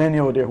there are many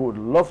out there who would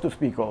love to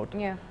speak out,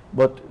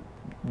 but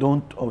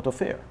don't out of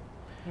fear.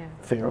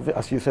 Fear of,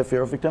 as you said,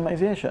 fear of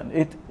victimization.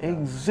 It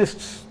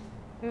exists.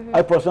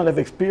 I personally have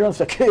experienced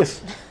a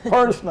case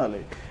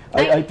personally.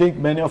 I think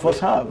many of us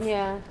have.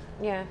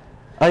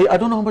 I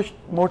don't know how much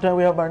more time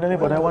we have, Marlene,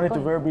 but I wanted to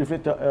very briefly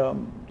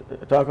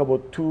talk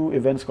about two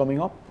events coming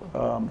up.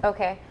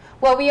 Okay.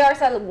 Well, we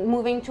are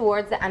moving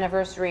towards the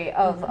anniversary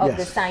of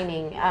the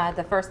signing,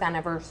 the first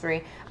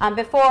anniversary.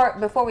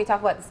 Before we talk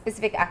about the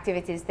specific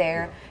activities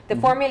there, the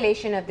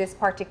formulation of this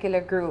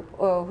particular group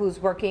who's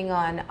working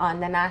on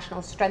the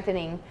national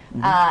strengthening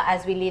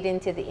as we lead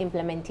into the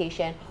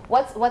implementation,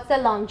 what's the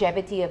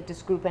longevity of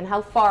this group, and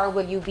how far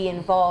will you be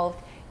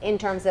involved in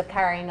terms of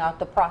carrying out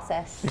the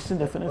process? It's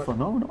indefinite for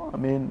now, no. I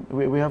mean,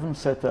 we haven't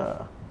set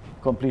a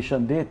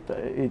completion date.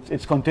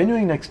 It's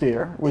continuing next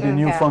year with the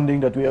new Okay.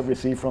 funding that we have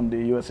received from the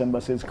U.S.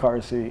 Embassy's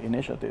CARSI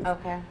initiative.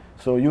 Okay.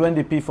 So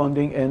UNDP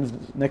funding ends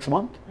next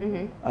month,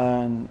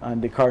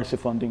 and the CARSI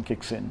funding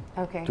kicks in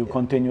Okay. to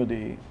continue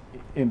the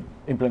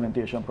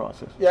implementation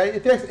process. Yeah,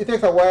 it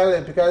takes a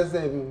while because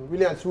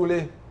really and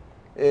truly,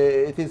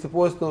 it is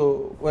supposed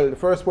to. Well, the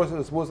first person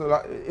is supposed to.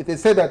 It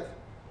is said that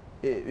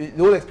you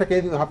don't expect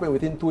anything to happen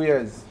within 2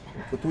 years.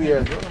 For 2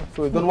 years, no?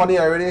 So we've done 1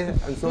 year already,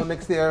 and so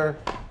next year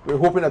we're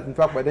hoping that in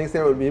fact by next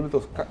year we'll be able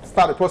to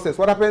start the process.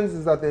 What happens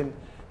is that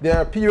there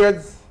are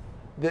periods,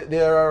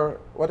 there are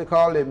what they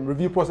call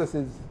review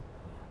processes,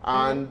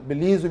 and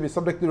Belize will be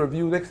subject to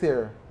review next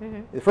year,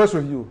 the first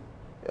review.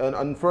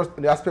 And first,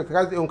 the aspect,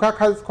 because the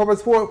UNCAC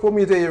covers four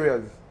major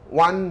areas.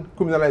 One,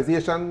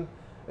 criminalization,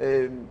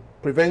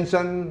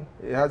 prevention,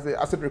 it has the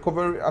asset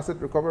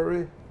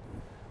recovery,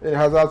 it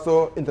has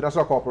also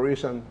international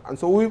cooperation. And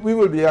so we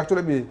will be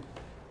actually be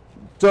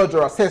judged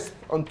or assessed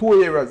on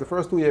 2 areas, the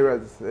first 2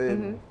 areas,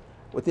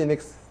 within the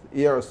next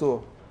year or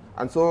so.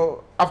 And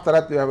so after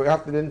that, we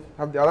have to then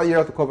have the other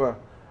year to cover.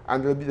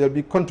 And there'll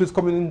be countries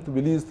coming into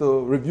Belize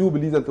to review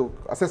Belize and to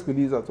assess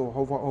Belize and to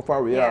how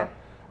far we are.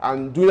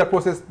 And during that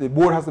process, the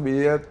board has to be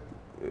there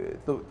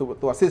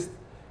to assist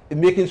in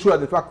making sure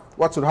that in fact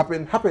what should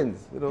happen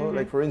happens. You know,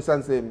 like for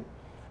instance,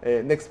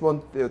 next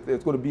month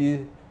it's going to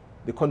be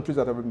the countries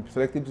that have been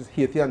selected,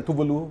 Haiti and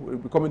Tuvalu, will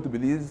be coming to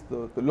Belize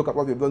to look at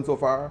what we've done so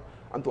far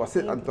and to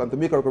assist and to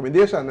make a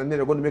recommendation, and then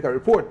they're going to make a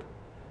report.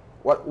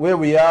 Where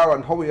we are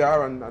and how we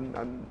are,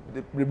 and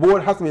the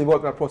board has to be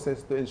involved in that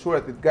process to ensure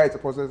that it guides the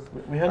process.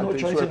 We had no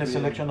choice in the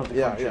selection of the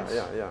countries.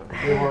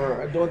 They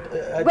were,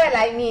 Well,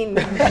 I mean,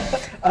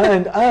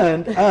 and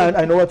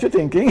I know what you're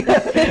thinking.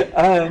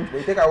 And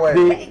we take our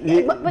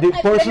the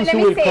persons who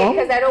will come.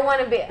 Because I don't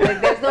want to be.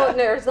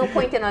 There's no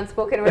point in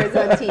unspoken words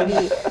on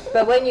TV.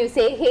 But when you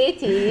say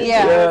Haiti, you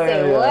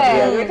say,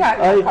 well, you're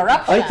talking about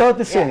corruption. I thought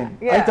the same.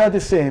 Yeah. I thought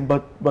the same.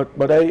 But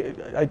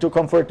I took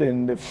comfort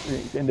in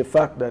the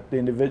fact that the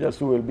individuals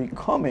who will be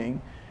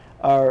coming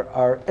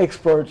are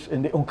experts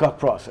in the UNCAC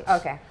process.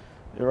 Okay.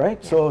 Right?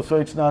 Yeah. So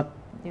it's not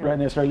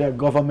necessarily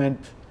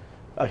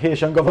a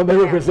Haitian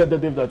government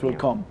representative that will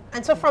come.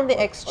 And so from the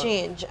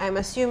exchange, I'm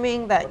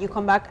assuming that you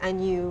come back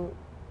and you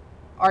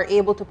are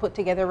able to put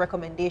together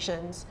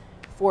recommendations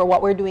for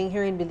what we're doing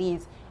here in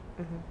Belize.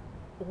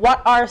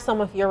 What are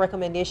some of your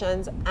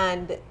recommendations,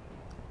 and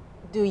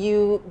do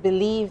you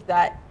believe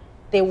that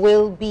they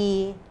will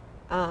be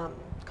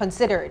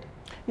considered?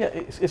 Yeah,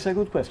 it's a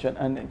good question,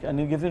 and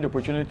it gives me the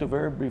opportunity to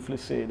very briefly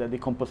say that the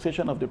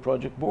composition of the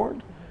project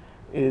board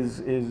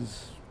is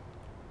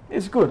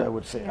good, I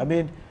would say. I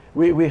mean,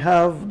 we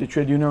have the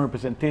trade union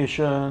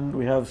representation,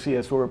 we have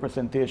CSO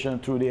representation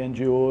through the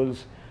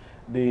NGOs,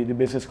 the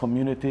business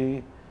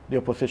community, the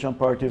opposition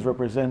parties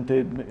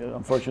represented.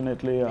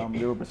 Unfortunately,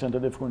 the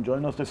representative couldn't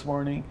join us this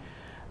morning.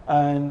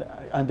 And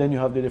then you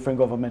have the different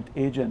government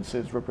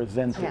agencies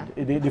represented.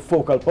 Yeah. The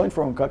focal point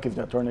for UNCAC is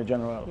the Attorney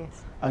General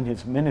and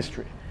his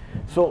ministry.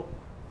 So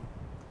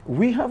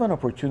we have an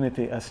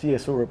opportunity as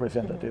CSO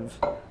representatives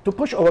to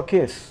push our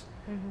case,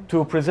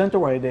 to present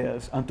our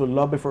ideas, and to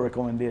lobby for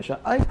recommendation.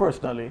 I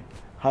personally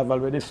have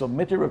already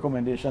submitted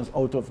recommendations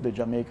out of the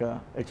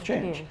Jamaica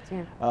exchange.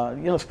 You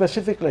know,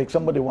 specifically like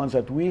some of the ones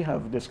that we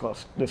have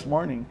discussed this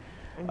morning.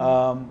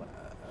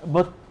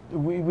 But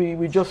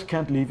we just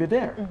can't leave it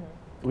there.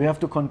 We have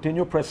to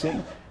continue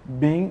pressing,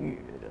 being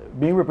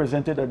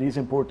represented at these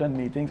important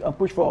meetings, and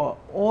push for our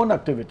own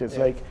activities,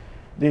 like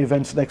the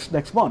events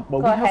next month.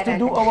 But we have to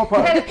do our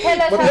part.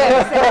 Tell us how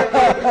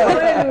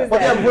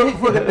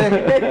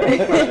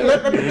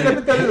let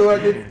me tell you,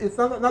 it's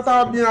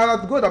not been all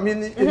that good. I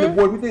mean, in the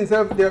board meeting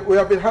itself, we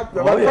have been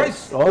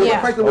fights.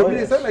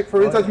 Like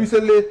for instance,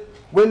 recently,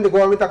 when the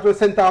government actually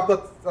sent out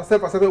that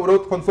self-assessment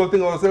without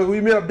consulting ourselves, we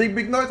made a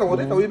big noise about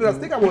it, and we made a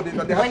stick about it.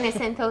 And when they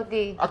sent out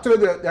the... Actually,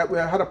 we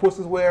had a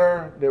process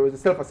where there was a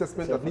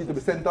self-assessment that needed to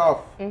be sent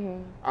off,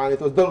 and it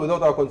was done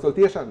without our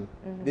consultation.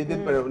 They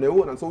did it on their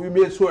own, and so we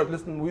made sure that,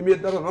 listen, we made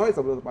that a noise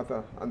about the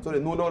matter, and so they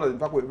know now that in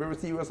fact we're very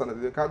serious and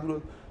that they can't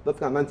do that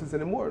kind of nonsense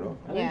anymore. No?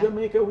 And in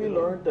Jamaica, we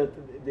learned that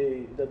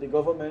the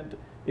government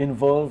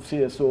involved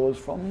CSOs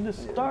from the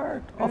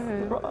start of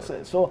the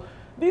process. So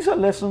these are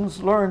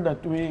lessons learned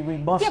that we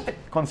must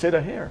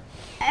consider here.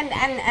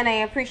 And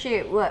I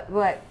appreciate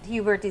what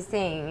Hubert is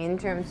saying in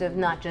terms of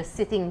not just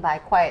sitting by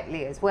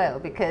quietly as well,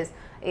 because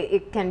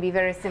it can be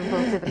very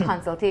simple to the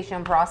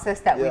consultation process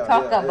that we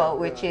talked about,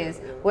 which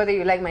is whether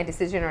you like my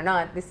decision or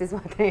not, this is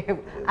what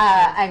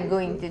I'm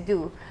going to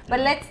do. But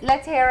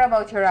let's hear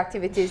about your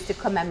activities to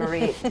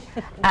commemorate the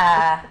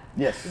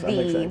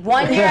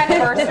 1-year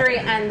anniversary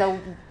and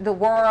the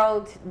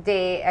World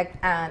Day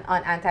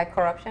on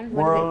Anti-Corruption.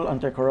 World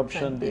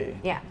Anti-Corruption Day.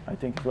 Yeah. I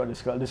think it's what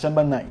it's called,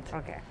 December 9th.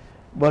 Okay.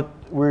 But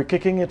we're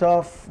kicking it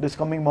off this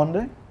coming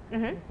Monday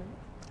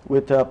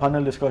with a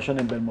panel discussion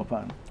in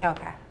Belmopan.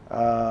 Okay.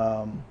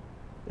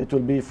 It will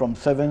be from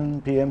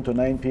 7 p.m. to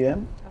 9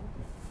 p.m.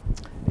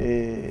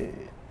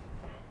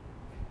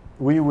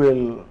 we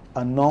will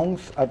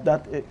announce at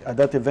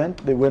that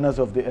event the winners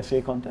of the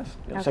essay contest,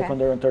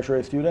 secondary and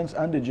tertiary students,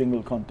 and the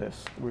jingle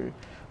contest. We're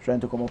trying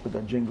to come up with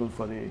a jingle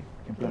for the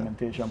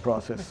implementation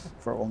process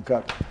for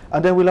UNCAC.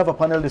 And then we'll have a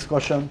panel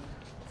discussion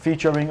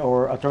featuring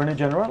our Attorney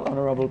General,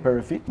 Honorable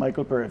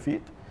Michael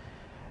Perifit.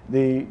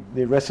 The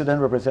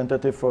resident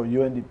representative for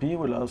UNDP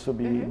will also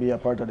be a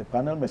part of the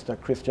panel, Mr.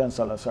 Christian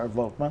Salazar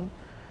Volkman,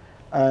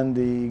 and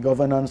the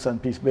Governance and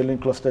Peace Building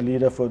Cluster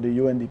Leader for the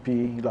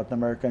UNDP Latin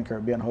American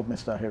Caribbean Hub,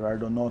 Mr.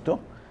 Gerardo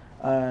Noto,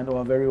 and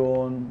my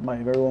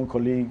very own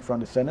colleague from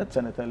the Senate,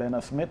 Senator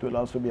Elena Smith, will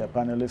also be a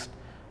panelist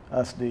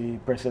as the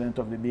president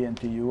of the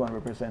BNTU and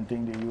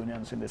representing the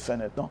unions in the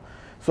Senate. No?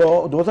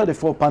 So those are the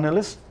 4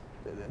 panelists.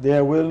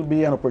 There will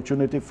be an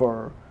opportunity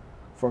for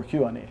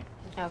Q&A,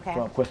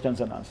 for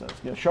questions and answers.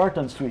 Yeah, short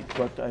and sweet,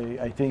 but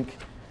I think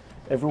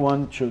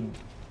everyone should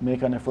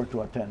make an effort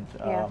to attend.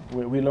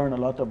 We learn a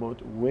lot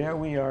about where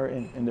we are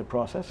in the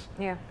process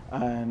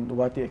and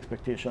what the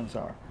expectations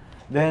are.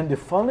 Then the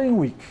following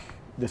week,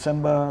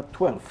 December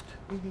 12th,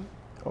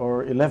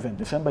 or 11th,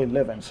 December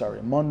 11th,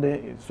 sorry,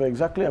 Monday, so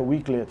exactly a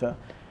week later,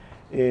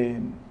 the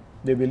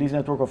Belize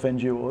network of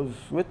NGOs,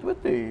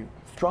 with the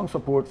strong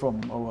support from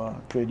our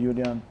trade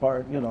union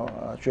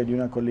trade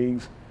union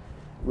colleagues,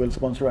 will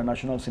sponsor a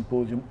national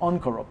symposium on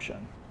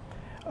corruption.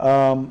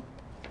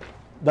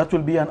 That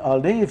will be an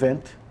all-day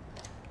event,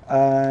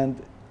 and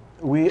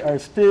we are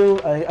still,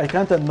 I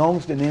can't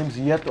announce the names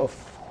yet of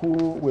who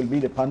will be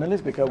the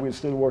panelists because we're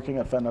still working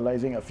at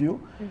finalizing a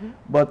few,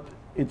 but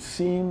it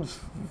seems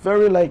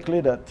very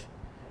likely that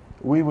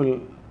we will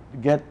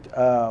get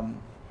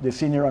the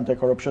senior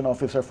anti-corruption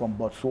officer from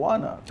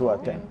Botswana to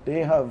attend.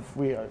 They have,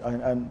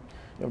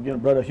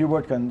 Brother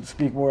Hubert can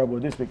speak more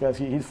about this because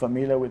he's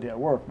familiar with their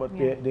work, but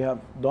they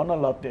have done a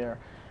lot there,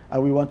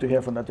 and we want to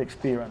hear from that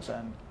experience.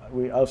 And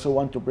we also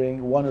want to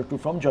bring 1 or 2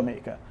 from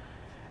Jamaica.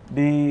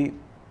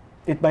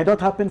 It might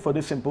not happen for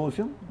this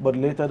symposium, but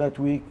later that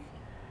week,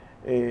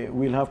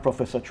 we'll have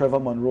Professor Trevor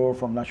Monroe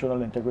from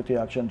National Integrity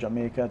Action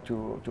Jamaica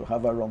to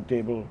have a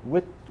roundtable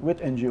with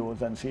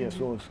NGOs and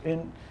CSOs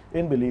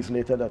in Belize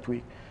later that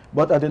week.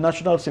 But at the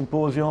National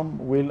Symposium,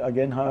 we'll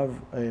again have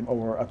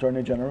our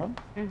Attorney General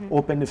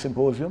open the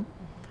symposium.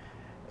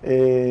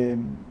 We're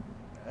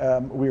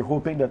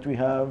hoping that we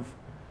have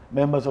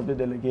members of the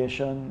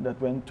delegation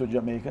that went to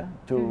Jamaica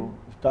to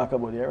talk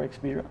about their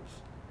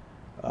experience.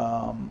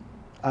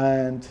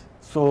 And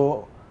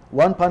so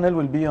one panel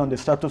will be on the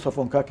status of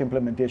UNCAC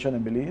implementation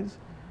in Belize.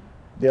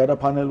 The other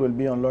panel will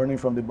be on learning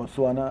from the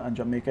Botswana and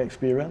Jamaica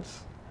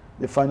experience.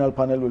 The final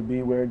panel will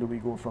be where do we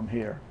go from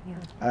here?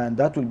 And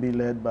that will be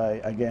led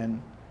by,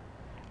 again,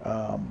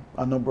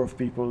 a number of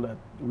people that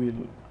we'll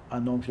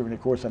announce during the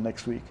course of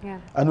next week.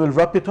 And we'll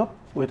wrap it up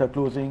with a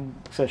closing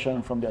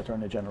session from the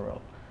Attorney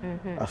General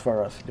as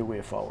far as the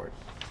way forward.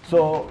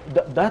 So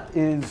that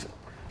is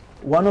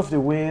one of the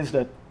ways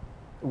that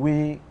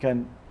we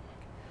can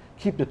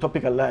keep the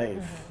topic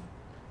alive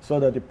so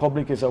that the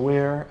public is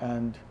aware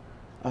and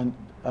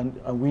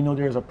we know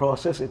there's a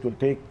process. It will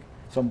take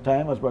some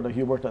time, as Brother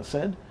Hubert has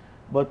said,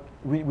 but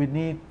we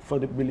need for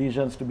the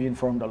Belizeans to be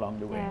informed along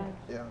the way.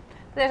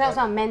 There's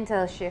also a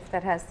mental shift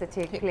that has to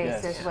take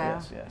place as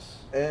well.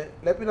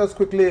 Let me just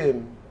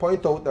quickly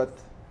point out that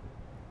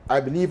I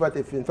believe that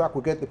if in fact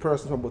we get the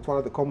person from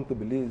Botswana to come to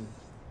Belize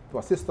to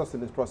assist us in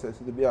this process,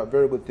 it will be a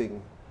very good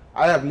thing.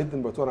 I have lived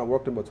in Botswana,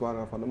 worked in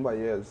Botswana for a number of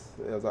years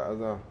as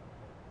an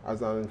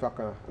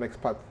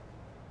expat.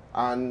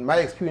 And my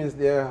experience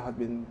there has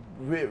been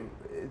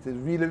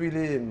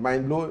really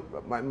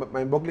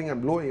mind-boggling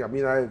and blowing. I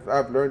mean,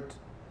 I've learned,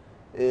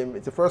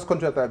 it's the first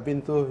country that I've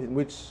been to in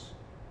which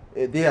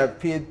they have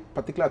paid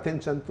particular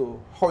attention to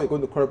how you're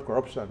going to curb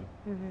corruption.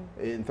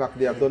 In fact,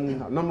 they have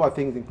done a number of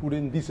things,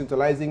 including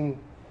decentralizing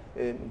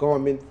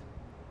government.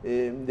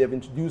 They have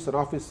introduced an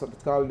office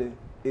that's called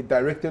the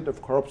Directorate of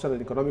Corruption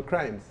and Economic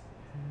Crimes.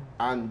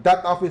 And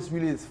that office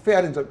really is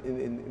fair in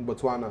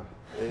Botswana.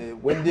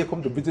 When they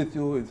come to visit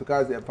you, it's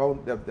because they have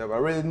found, they've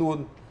already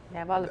known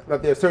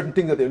that there are certain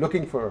things that they're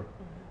looking for.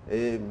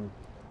 And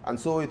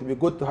so it would be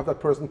good to have that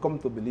person come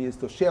to Belize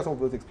to share some of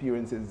those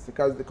experiences,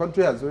 because the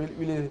country has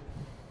really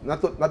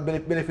not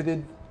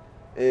benefited,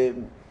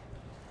 and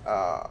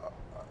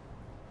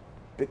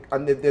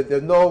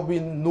they've now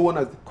been known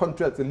as the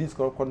country that's the least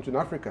corrupt country in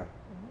Africa.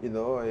 You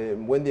know,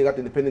 when they got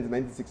independence in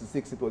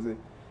 1966, it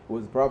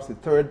was perhaps the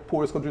 3rd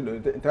poorest country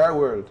in the entire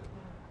world,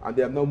 and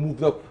they have now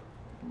moved up,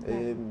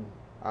 and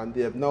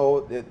they have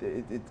now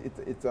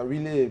it's a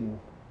really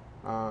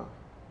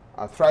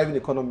a thriving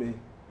economy,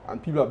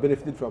 and people have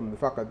benefited from the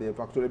fact that they have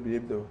actually been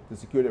able to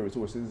secure their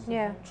resources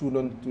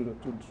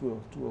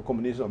through a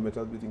combination of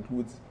methods, which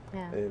includes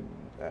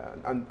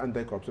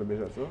anti-corruption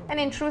measures. So. And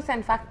in truth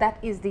and fact, that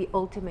is the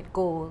ultimate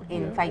goal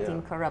in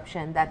fighting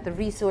corruption, that the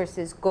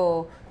resources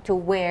go to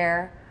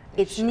where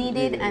it's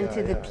needed and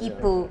to the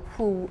people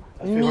who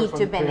need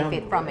to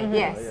benefit from it.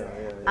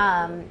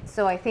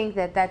 So I think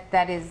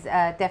that is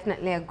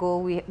definitely a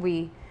goal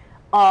we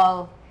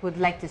all would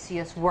like to see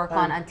us work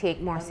on and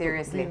take more and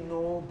seriously. We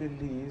know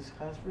Belize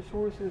has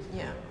resources.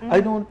 Yeah.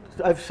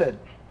 I've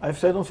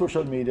said on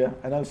social media,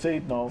 and I'll say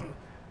it now.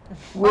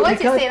 Well,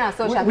 once you say it on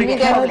social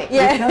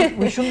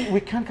media, we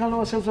can't call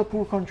ourselves a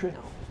poor country.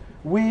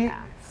 We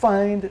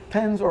find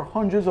tens or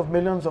hundreds of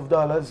millions of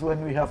dollars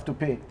when we have to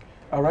pay.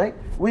 All right?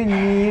 We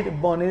need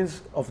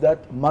monies of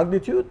that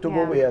magnitude to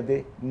go where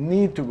they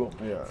need to go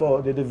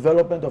for the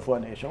development of our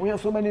nation. We have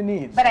so many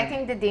needs. But I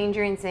think the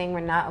danger in saying we're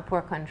not a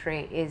poor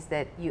country is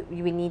that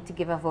we need to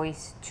give a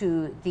voice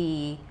to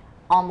the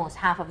almost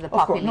half of the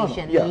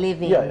population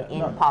living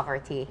in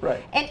poverty.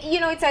 Right. And you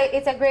know,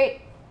 it's a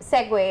great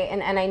segue,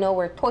 and I know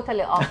we're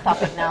totally off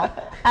topic now.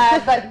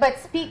 But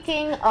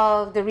speaking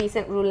of the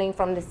recent ruling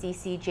from the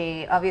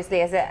CCJ,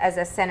 obviously as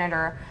a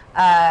senator,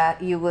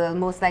 you will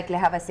most likely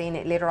have a say in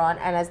it later on.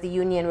 And as the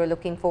union, we're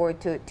looking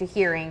forward to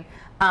hearing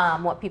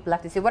what people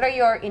have to say. What are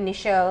your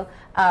initial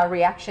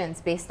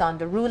reactions based on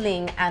the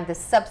ruling and the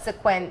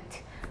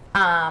subsequent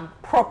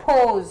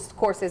proposed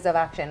courses of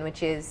action,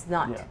 which is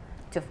not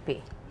to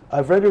pay?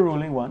 I've read the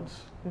ruling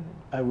once.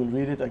 I will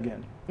read it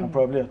again, and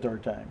probably a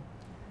third time,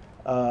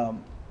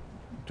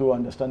 to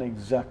understand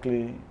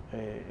exactly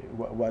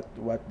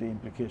what the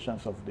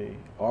implications of the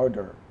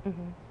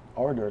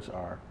orders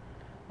are.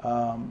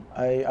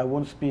 I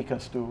won't speak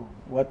as to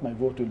what my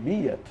vote will be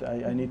yet.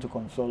 I need to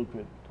consult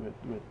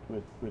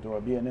with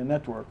our BNN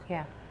network.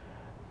 Yeah.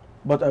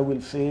 But I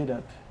will say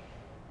that,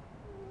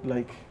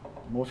 like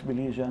most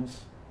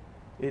Belizeans,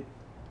 it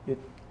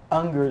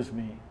angers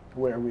me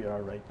where we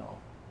are right now.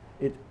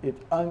 It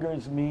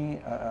angers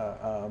me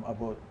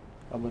about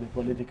the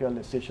political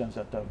decisions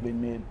that have been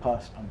made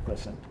past and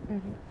present.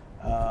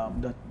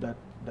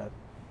 That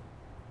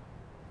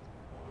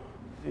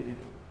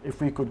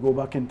if we could go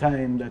back in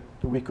time, that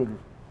we could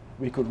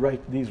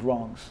right these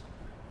wrongs.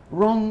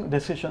 Wrong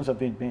decisions have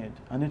been made,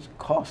 and it's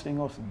costing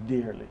us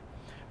dearly.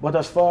 But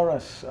as far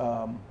as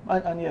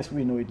and yes,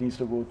 we know it needs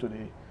to go to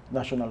the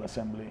National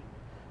Assembly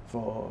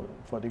for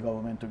the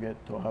government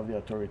to have the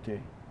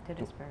authority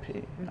to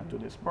pay and to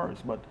disperse.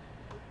 But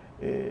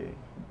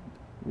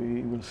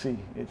we will see.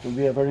 It will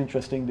be a very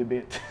interesting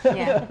debate.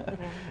 Yeah.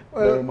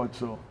 Very much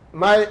so.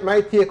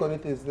 My take on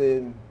it is,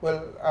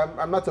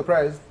 I'm not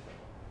surprised.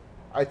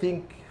 I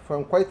think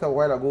from quite a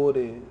while ago,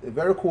 the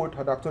very court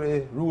had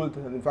actually ruled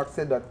and in fact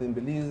said that in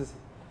Belize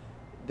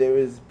there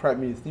is prime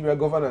ministerial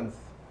governance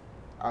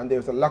and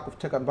there's a lack of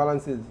check and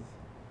balances.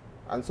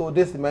 And so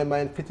this, in my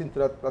mind, fits into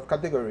that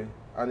category.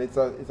 And it's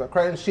a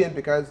crying shame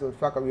because of the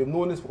fact that we've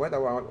known this for quite a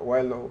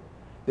while now.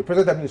 The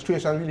present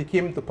administration really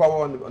came into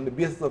power on the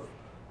basis of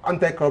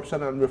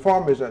anti-corruption and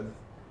reform measures.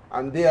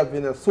 And they have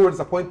been a sore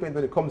disappointment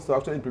when it comes to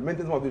actually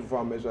implementing some of these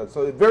reform measures.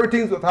 So the very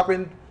things that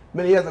happened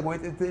many years ago,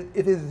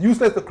 it is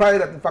useless to cry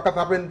that in fact it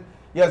happened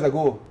years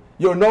ago.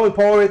 You're now in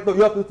power right now.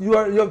 You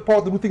have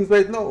power to do things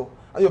right now,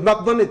 and you have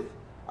not done it.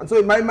 And so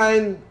in my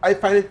mind, I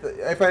find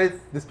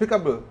it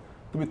despicable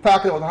to be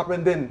talking about what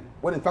happened then,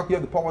 when in fact you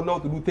have the power now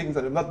to do things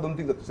and you've not done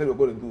things that you said you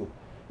were going to do.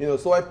 You know,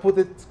 so I put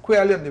it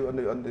squarely on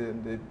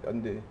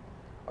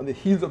the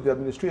heels of the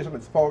administration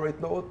that's power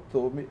right now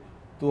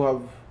to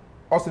have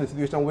us in a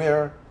situation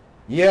where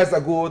years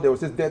ago there was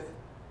this debt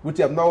which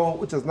has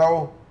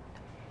now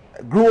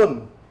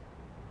grown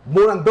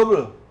more than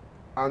double,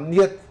 and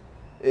yet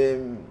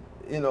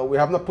we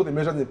have not put the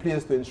measures in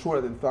place to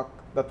ensure that in fact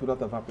that would not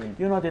have happened.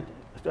 You know,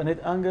 and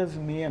it angers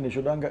me, and it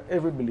should anger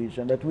every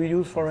Belizean, that we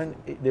use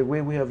the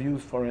way we have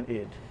used foreign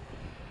aid.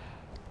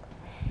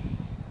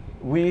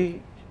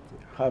 We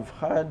have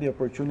had the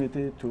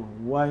opportunity to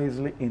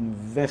wisely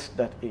invest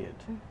that aid,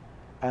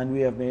 and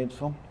we have made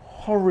some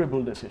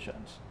horrible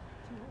decisions.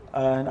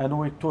 And I know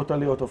we're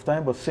totally out of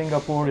time, but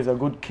Singapore is a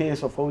good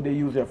case of how they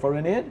use their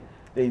foreign aid.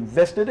 They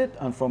invested it,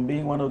 and from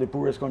being one of the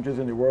poorest countries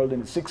in the world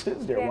in the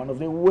 60s, they're one of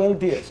the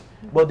wealthiest.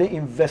 But they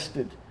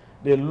invested.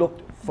 They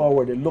looked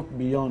forward, they looked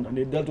beyond, and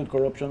they dealt with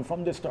corruption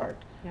from the start.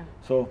 Yeah.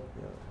 So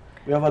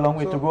we have a long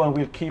way to go, and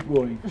we'll keep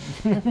going.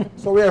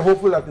 So we are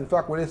hopeful that, in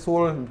fact, with this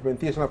whole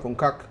implementation of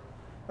UNCAC,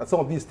 that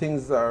some of these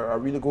things are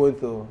really going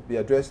to be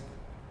addressed,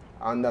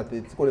 and that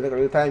it's going to take a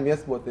little time,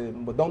 yes, but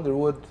down the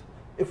road,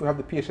 if we have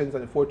the patience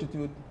and the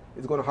fortitude,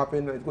 it's going to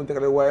happen. It's going to take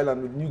a little while,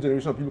 and with new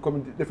generation of people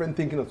coming, different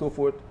thinking and so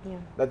forth,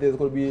 that there's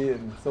going to be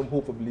some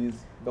hope for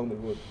Belize down the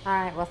road. All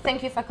right. Well,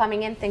 thank you for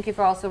coming in. Thank you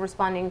for also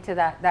responding to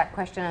that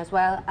question as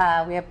well.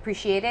 We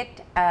appreciate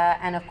it.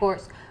 And of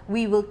course,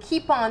 we will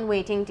keep on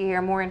waiting to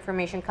hear more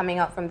information coming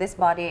out from this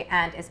body,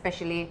 and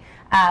especially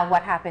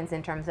what happens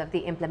in terms of the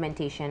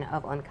implementation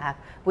of UNCAC.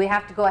 We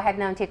have to go ahead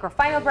now and take our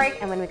final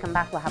break, and when we come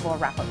back, we'll have our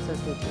wrap-up. So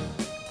stay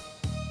tuned.